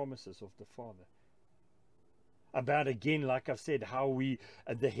about the promises of the Father. About, again, like I've said, how we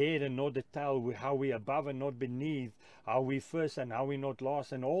are the head and not the tail, how we above and not beneath, how we first and how we not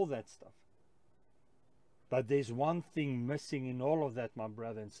last, and all that stuff. But there's one thing missing in all of that, my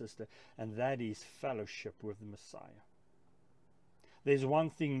brother and sister, and that is fellowship with the Messiah. There's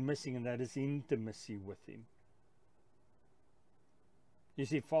one thing missing, and that is intimacy with Him. You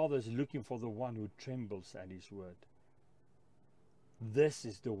see, Father is looking for the one who trembles at His word. This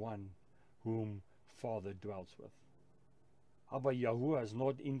is the one whom Father dwells with. Abba Yahuwah is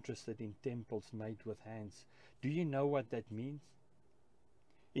not interested in temples made with hands. Do you know what that means?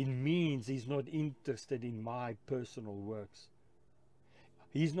 It means He's not interested in my personal works.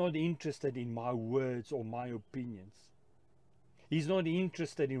 He's not interested in my words or my opinions. He's not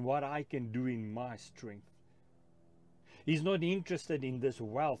interested in what I can do in my strength. He's not interested in this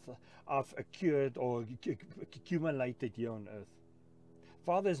wealth I've accrued or accumulated here on earth.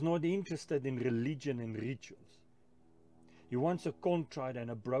 Father is not interested in religion and rituals. He wants a contrite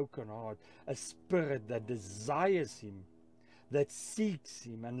and a broken heart, a spirit that desires Him, that seeks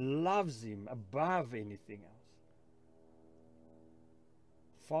Him and loves Him above anything else.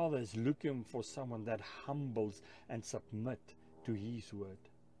 Father is looking for someone that humbles and submits to His word.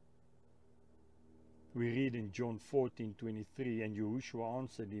 We read in John 14:23, and Yahushua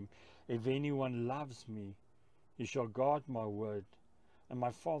answered him, if anyone loves me, he shall guard my word, and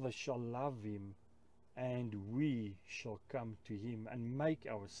my Father shall love him, and we shall come to him and make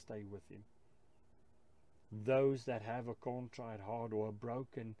our stay with him. Those that have a contrite heart or a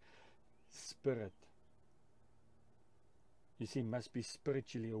broken spirit, you see, must be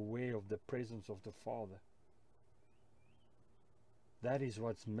spiritually aware of the presence of the Father. That is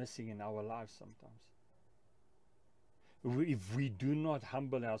what's missing in our lives sometimes. If we do not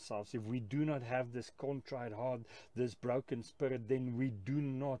humble ourselves, if we do not have this contrite heart, this broken spirit, then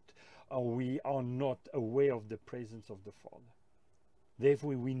we are not aware of the presence of the Father.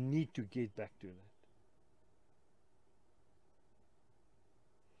 Therefore, we need to get back to that.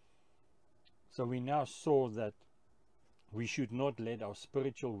 So we now saw that we should not let our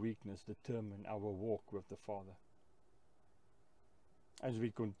spiritual weakness determine our walk with the Father. As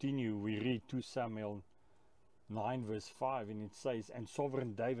we continue, we read 2 Samuel 9 verse 5, and it says, "And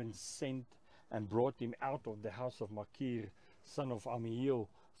sovereign David sent and brought him out of the house of Machir, son of Amiel,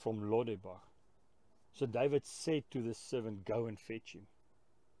 from Lodebar." So David said to the servant, "Go and fetch him."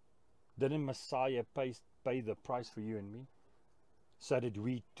 Didn't Messiah pay the price for you and me, so that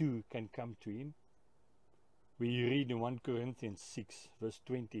we too can come to him? We read in 1 Corinthians 6 verse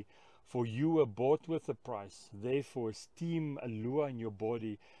 20, "For you were bought with a price, therefore esteem a lure in your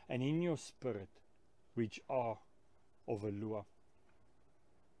body and in your spirit, which are of a lure."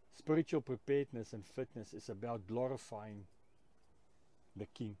 Spiritual preparedness and fitness is about glorifying the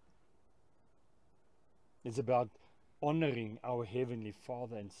King. It's about honoring our Heavenly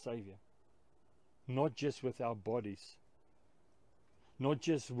Father and Savior, not just with our bodies, not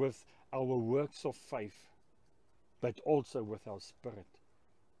just with our works of faith, but also with our spirit,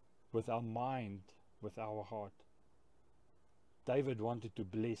 with our mind, with our heart. David wanted to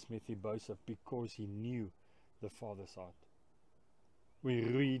bless Mephibosheth because he knew the Father's heart. We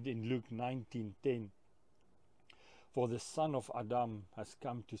read in Luke 19:10, "For the Son of Adam has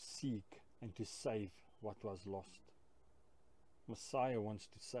come to seek and to save what was lost." Messiah wants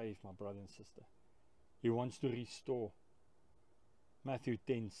to save, my brother and sister. He wants to restore. Matthew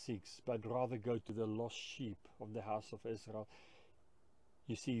 10:6, "But rather go to the lost sheep of the house of Israel."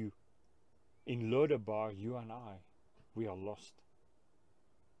 You see, in Lodebar, you and I, we are lost.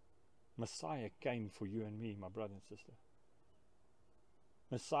 Messiah came for you and me, my brother and sister.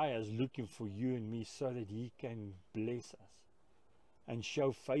 Messiah is looking for you and me so that he can bless us and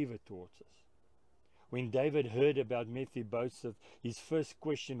show favor towards us. When David heard about Mephibosheth, his first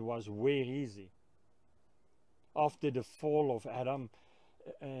question was, where is he? After the fall of Adam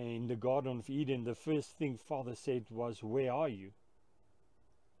in the Garden of Eden, the first thing Father said was, where are you?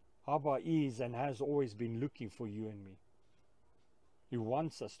 Abba is and has always been looking for you and me. He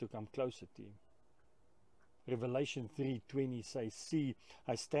wants us to come closer to him. Revelation 3:20 says, "See,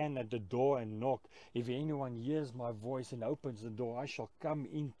 I stand at the door and knock. If anyone hears my voice and opens the door, I shall come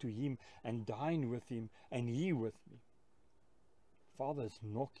into him and dine with him and he with me." Father is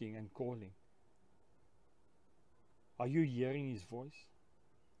knocking and calling. Are you hearing his voice?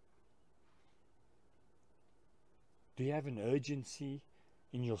 Do you have an urgency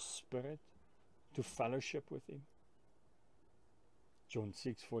in your spirit to fellowship with him? John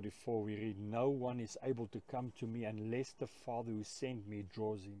 6:44 we read, "No one is able to come to me unless the Father who sent me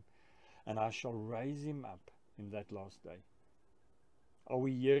draws him, and I shall raise him up in that last day." Are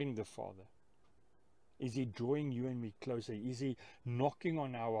we hearing the Father? Is he drawing you and me closer? Is he knocking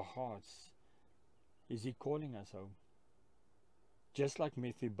on our hearts? Is he calling us home? Just like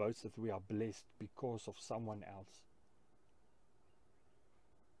Mephibosheth, we are blessed because of someone else.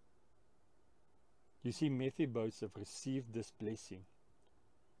 You see, Mephibosheth received this blessing,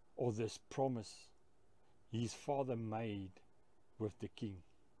 or this promise his father made with the king,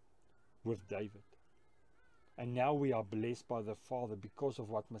 with David. And now we are blessed by the Father because of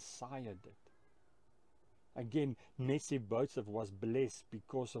what Messiah did. Again, Mephibosheth was blessed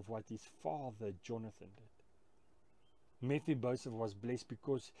because of what his father Jonathan did. Mephibosheth was blessed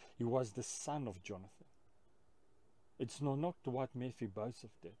because he was the son of Jonathan. It's not what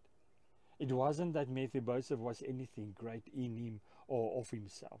Mephibosheth did. It wasn't that Mephibosheth was anything great in him or of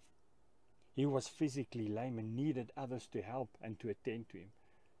himself. He was physically lame and needed others to help and to attend to him.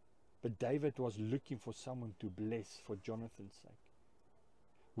 But David was looking for someone to bless for Jonathan's sake.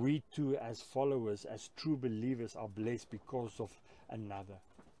 We too, as followers, as true believers, are blessed because of another.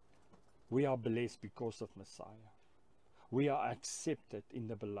 We are blessed because of Messiah. We are accepted in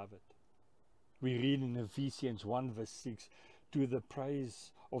the beloved. We read in Ephesians 1 verse 6, "To the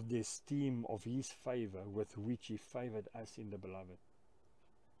praise of the esteem of his favor with which he favored us in the beloved."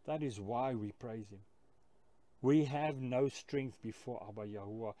 That is why we praise him. We have no strength before Abba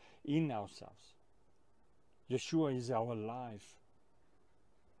Yahuwah in ourselves. Yeshua is our life.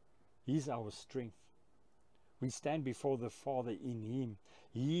 He is our strength. We stand before the Father in him.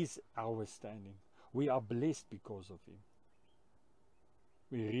 He is our standing. We are blessed because of him.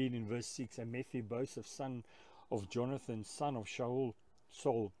 We read in verse 6, "And Mephibosheth, son of Jonathan, son of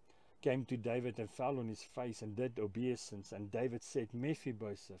Saul, came to David and fell on his face and did obeisance. And David said,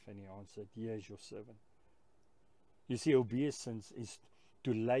 'Mephibosheth,' and he answered, 'Here is your servant.'" You see, obeisance is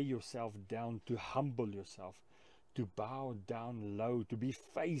to lay yourself down, to humble yourself, to bow down low, to be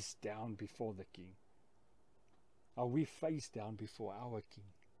face down before the King. Are we face down before our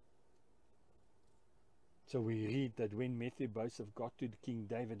King? So we read that when Mephibosheth got to King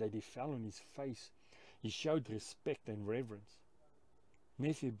David, that he fell on his face. He showed respect and reverence.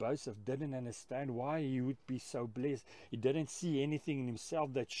 Mephibosheth didn't understand why he would be so blessed. He didn't see anything in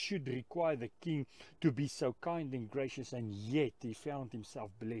himself that should require the king to be so kind and gracious, and yet he found himself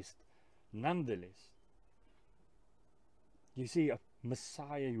blessed nonetheless. You see, a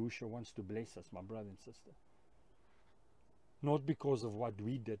Messiah Yahushua wants to bless us, my brother and sister. Not because of what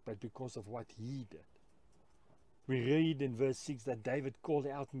we did, but because of what he did. We read in verse 6 that David called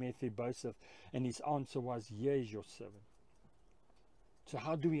out Mephibosheth, and his answer was, "Here is your servant." So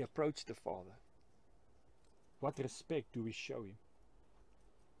how do we approach the Father? What respect do we show him?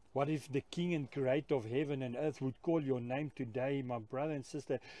 What if the King and Creator of heaven and earth would call your name today, my brother and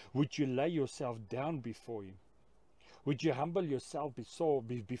sister? Would you lay yourself down before him? Would you humble yourself before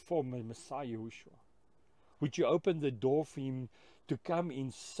Messiah Yahushua? Would you open the door for him to come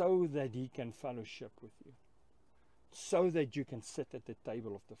in so that he can fellowship with you? So that you can sit at the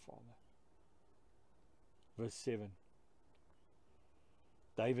table of the Father. Verse 7.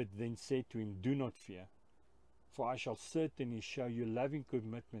 David then said to him, "Do not fear, for I shall certainly show you loving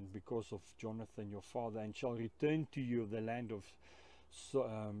commitment because of Jonathan your father, and shall return to you the land of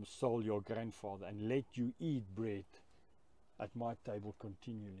Saul your grandfather, and let you eat bread at my table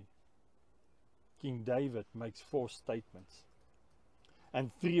continually." King David makes 4 statements,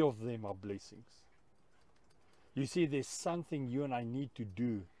 and 3 of them are blessings. You see, there's something you and I need to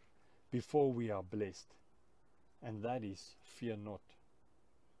do before we are blessed, and that is fear not.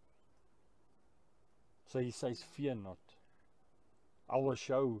 So he says, "Fear not. I will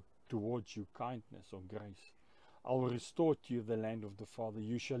show towards you kindness or grace. I will restore to you the land of the Father.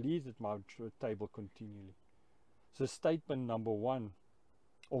 You shall eat at my table continually." So statement number 1,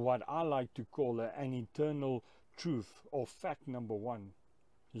 or what I like to call an internal truth or fact number 1,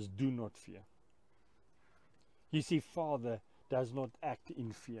 is do not fear. You see, Father does not act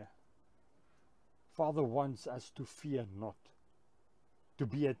in fear. Father wants us to fear not, to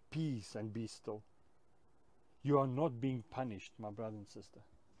be at peace and be still. You are not being punished, my brother and sister.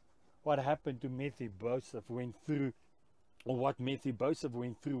 What happened to Mephibosheth went through, or what Mephibosheth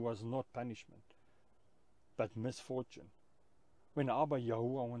went through, was not punishment, but misfortune. When Abba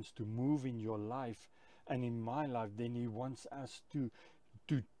Yahuwah wants to move in your life and in my life, then he wants us to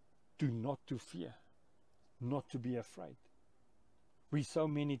not to fear, not to be afraid. We so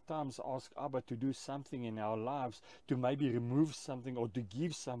many times ask Abba to do something in our lives, to maybe remove something or to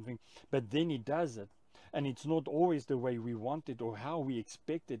give something, but then he does it. And it's not always the way we want it or how we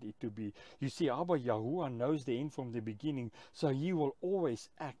expected it to be. You see, Abba Yahuwah knows the end from the beginning, so he will always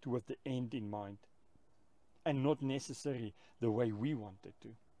act with the end in mind, and not necessarily the way we want it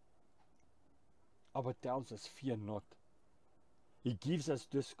to. Abba tells us, "Fear not." He gives us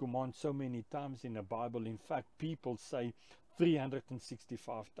this command so many times in the Bible. In fact, people say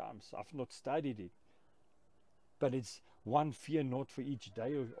 365 times. I've not studied it, but it's one fear not for each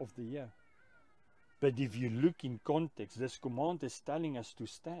day of the year. But if you look in context, this command is telling us to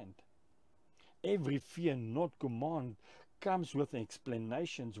stand. Every fear not command comes with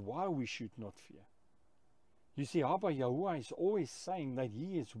explanations why we should not fear. You see, Abba Yahuwah is always saying that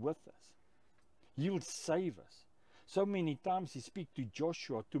he is with us. He will save us. So many times he speaks to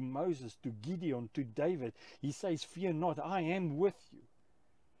Joshua, to Moses, to Gideon, to David. He says, "Fear not, I am with you.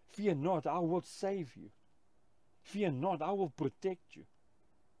 Fear not, I will save you. Fear not, I will protect you."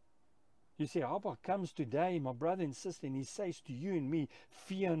 You see, Abba comes today, my brother and sister, and he says to you and me,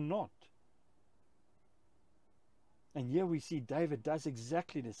 "Fear not." And here we see David does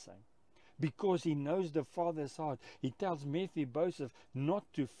exactly the same. Because he knows the Father's heart, he tells Mephibosheth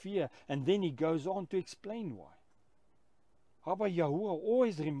not to fear, and then he goes on to explain why. Abba Yahuwah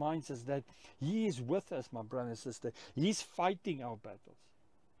always reminds us that he is with us, my brother and sister. He's fighting our battles.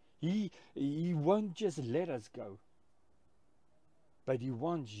 He won't just let us go. But he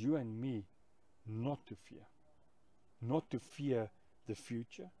wants you and me not to fear. Not to fear the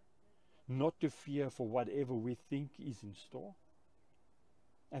future. Not to fear for whatever we think is in store.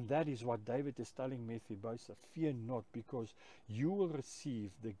 And that is what David is telling Mephibosheth. Fear not, because you will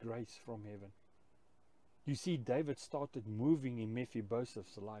receive the grace from heaven. You see, David started moving in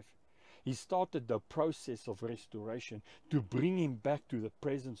Mephibosheth's life. He started the process of restoration to bring him back to the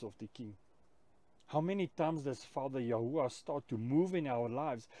presence of the king. How many times does Father Yahuwah start to move in our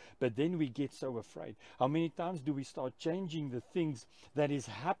lives, but then we get so afraid? How many times do we start changing the things that is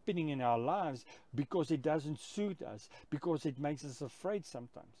happening in our lives because it doesn't suit us, because it makes us afraid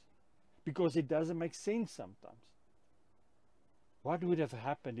sometimes, because it doesn't make sense sometimes? What would have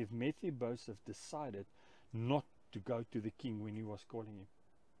happened if Mephibosheth decided not to go to the king when he was calling him?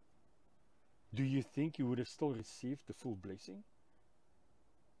 Do you think he would have still received the full blessing?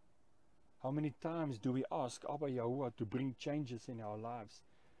 How many times do we ask Abba Yahuwah to bring changes in our lives?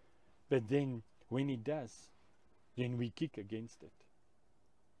 But then, when He does, then we kick against it.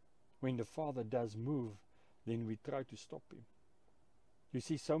 When the Father does move, then we try to stop Him. You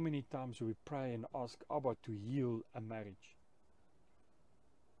see, so many times we pray and ask Abba to heal a marriage.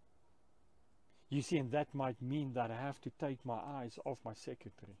 You see, and that might mean that I have to take my eyes off my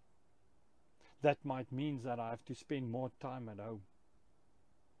secretary. That might mean that I have to spend more time at home.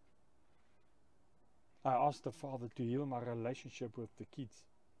 I ask the Father to heal my relationship with the kids.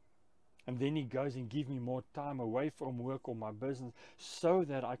 And then He goes and gives me more time away from work or my business so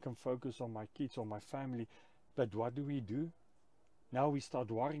that I can focus on my kids or my family. But what do? Now we start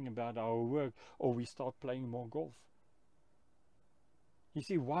worrying about our work, or we start playing more golf. You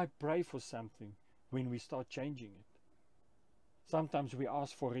see, why pray for something when we start changing it? Sometimes we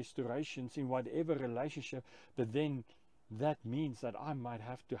ask for restorations in whatever relationship, but then that means that I might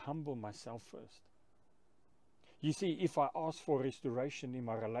have to humble myself first. You see, if I ask for restoration in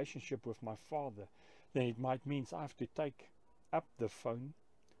my relationship with my Father, then it might mean I have to take up the phone,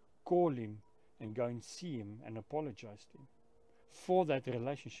 call Him, and go and see Him and apologize to Him for that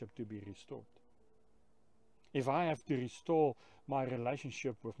relationship to be restored. If I have to restore my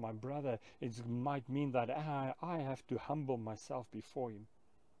relationship with my brother, it might mean that I have to humble myself before Him.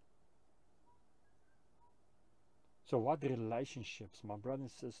 So what relationships, my brother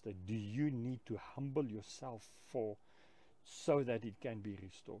and sister, do you need to humble yourself for so that it can be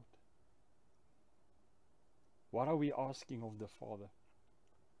restored? What are we asking of the Father?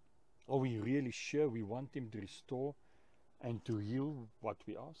 Are we really sure we want Him to restore and to heal what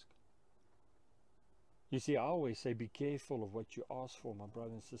we ask? You see, I always say be careful of what you ask for, my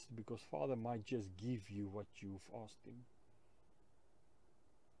brother and sister, because Father might just give you what you've asked Him.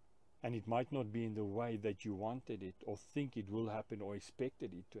 And it might not be in the way that you wanted it, or think it will happen, or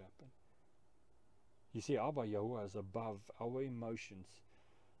expected it to happen. You see, Abba Yahuwah is above our emotions,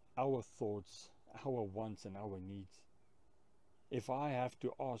 our thoughts, our wants and our needs. If I have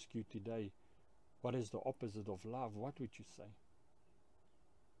to ask you today, what is the opposite of love? What would you say?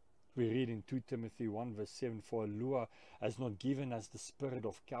 We read in 2 Timothy 1 verse 7, for Yahuwah has not given us the spirit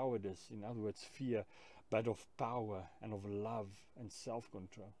of cowardice, in other words fear, but of power and of love and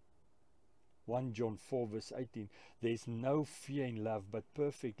self-control. 1 John 4 verse 18, there is no fear in love, but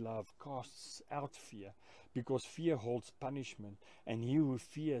perfect love casts out fear, because fear holds punishment, and he who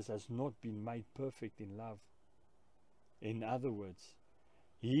fears has not been made perfect in love. In other words,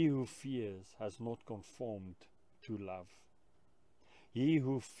 he who fears has not conformed to love. He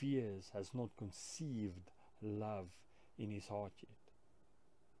who fears has not conceived love in his heart yet.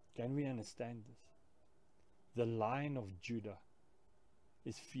 Can we understand this? The Lion of Judah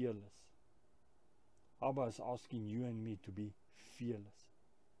is fearless. Abba is asking you and me to be fearless.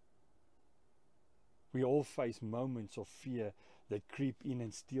 We all face moments of fear that creep in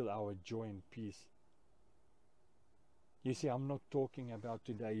and steal our joy and peace. You see, I'm not talking about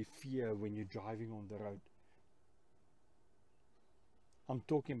today fear when you're driving on the road. I'm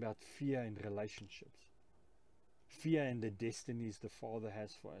talking about fear in relationships. Fear in the destinies the Father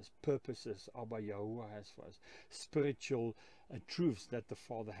has for us, purposes Abba Yahuwah has for us, spiritual truths that the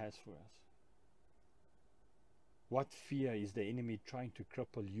Father has for us. What fear is the enemy trying to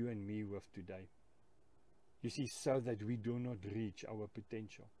cripple you and me with today? You see, so that we do not reach our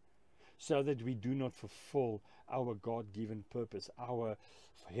potential, so that we do not fulfill our God-given purpose, our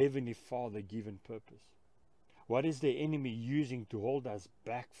Heavenly Father-given purpose. What is the enemy using to hold us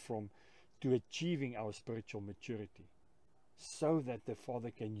back from to achieving our spiritual maturity, so that the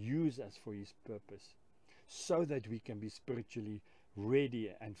Father can use us for His purpose, so that we can be spiritually ready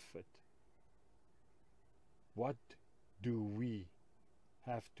and fit? What do we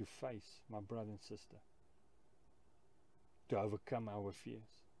have to face, my brother and sister, to overcome our fears?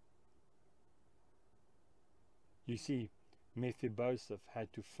 You see, Mephibosheth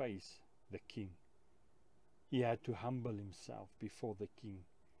had to face the king. He had to humble himself before the king.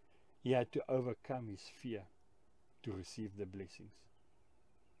 He had to overcome his fear to receive the blessings.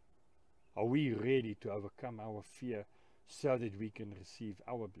 Are we ready to overcome our fear so that we can receive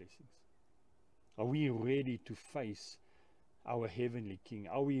our blessings? Are we ready to face our Heavenly King?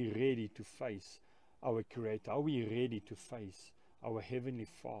 Are we ready to face our Creator? Are we ready to face our Heavenly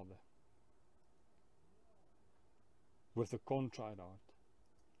Father with a contrite heart,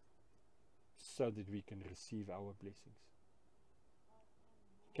 so that we can receive our blessings?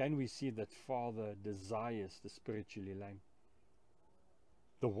 Can we see that Father desires the spiritually lame,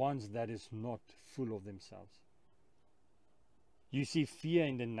 the ones that is not full of themselves? You see, fear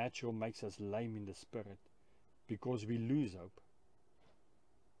in the natural makes us lame in the spirit, because we lose hope,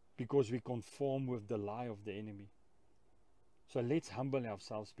 because we conform with the lie of the enemy. So let's humble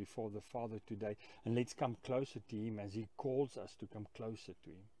ourselves before the Father today, and let's come closer to Him as He calls us to come closer to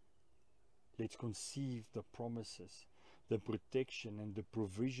Him. Let's conceive the promises, the protection and the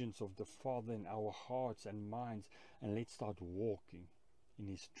provisions of the Father in our hearts and minds, and let's start walking in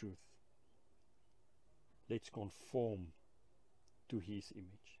His truth. Let's conform to His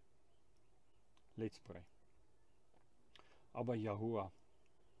image. Let's pray. Abba Yahuwah,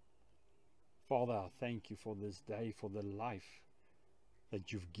 Father, I thank You for this day, for the life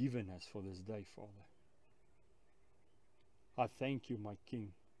that You've given us for this day, Father. I thank You, my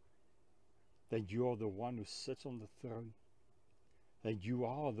King, that You are the one who sits on the throne, that You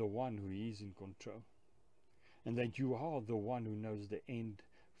are the one who is in control, and that You are the one who knows the end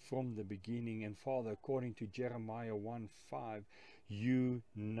from the beginning. And Father, according to Jeremiah 1:5, You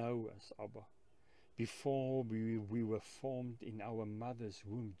know us, Abba. Before we were formed in our mother's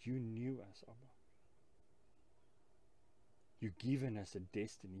womb, You knew us, Abba. You've given us a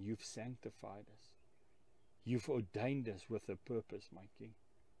destiny. You've sanctified us. You've ordained us with a purpose, my King.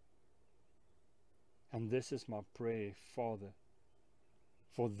 And this is my prayer, Father,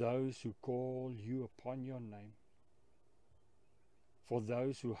 for those who call You upon Your name, for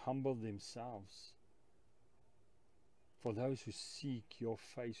those who humble themselves, for those who seek Your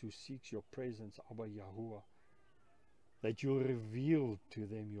face, who seeks Your presence, Abba Yahuwah, that You'll reveal to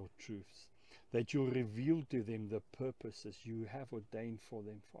them Your truths, that You'll reveal to them the purposes You have ordained for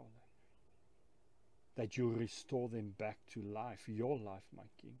them, Father, that You'll restore them back to life, Your life, my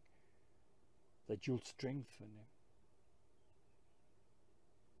King, that You'll strengthen them,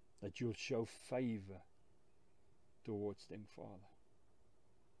 that You'll show favor towards them, Father,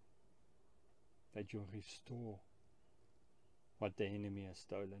 that You'll restore what the enemy has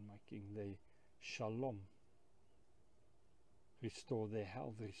stolen, my King, their shalom. Restore their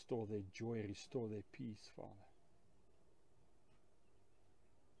health, restore their joy, restore their peace, Father.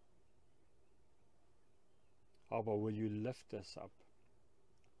 Abba, will You lift us up?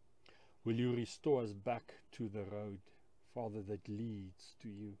 Will You restore us back to the road, Father, that leads to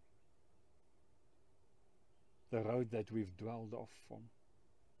You? The road that we've dwelled off from.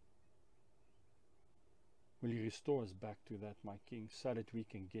 Will You restore us back to that, my King, so that we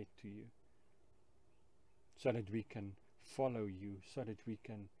can get to You, so that we can follow You, so that we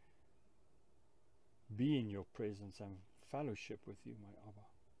can be in Your presence and fellowship with You, my Abba.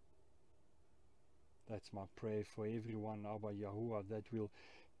 That's my prayer for everyone, Abba Yahuwah, that will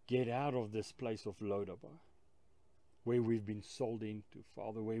get out of this place of Lodabar, where we've been sold into,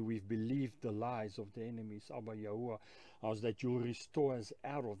 Father, where we've believed the lies of the enemies, Abba Yahuwah. I ask that You'll restore us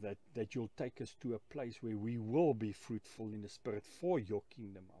out of that, that You'll take us to a place where we will be fruitful in the Spirit for Your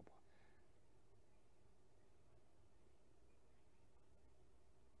kingdom, Abba.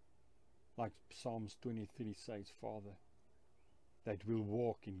 Like Psalms 23 says, Father, that we'll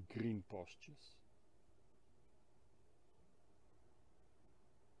walk in green pastures,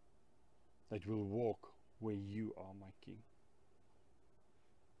 that we'll walk where You are, my King.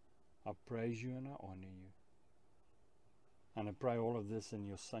 I praise You and I honor You. And I pray all of this in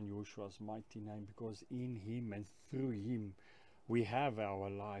Your Son Yeshua's mighty name, because in Him and through Him we have our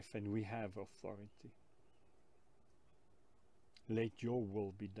life and we have authority. Let Your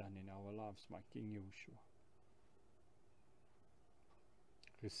will be done in our lives, my King Yeshua.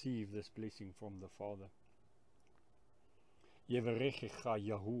 Receive this blessing from the Father. Yevarechecha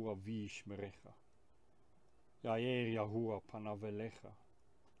Yahuwah v'yishmerecha. Yair Yahuwah panavelecha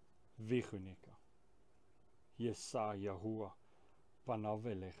v'chuneka. Yesa Yahuwah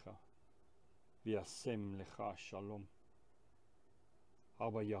panavelecha v'yasem lecha shalom.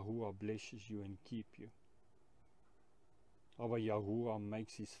 Abba Yahuwah blesses you and keep you. Abba Yahuwah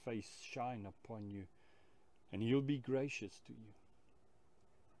makes His face shine upon you, and He'll be gracious to you.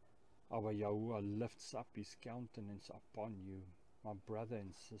 Abba Yahuwah lifts up His countenance upon you, my brother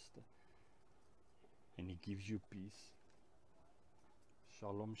and sister, and He gives you peace.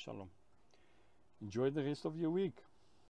 Shalom, shalom. Enjoy the rest of your week.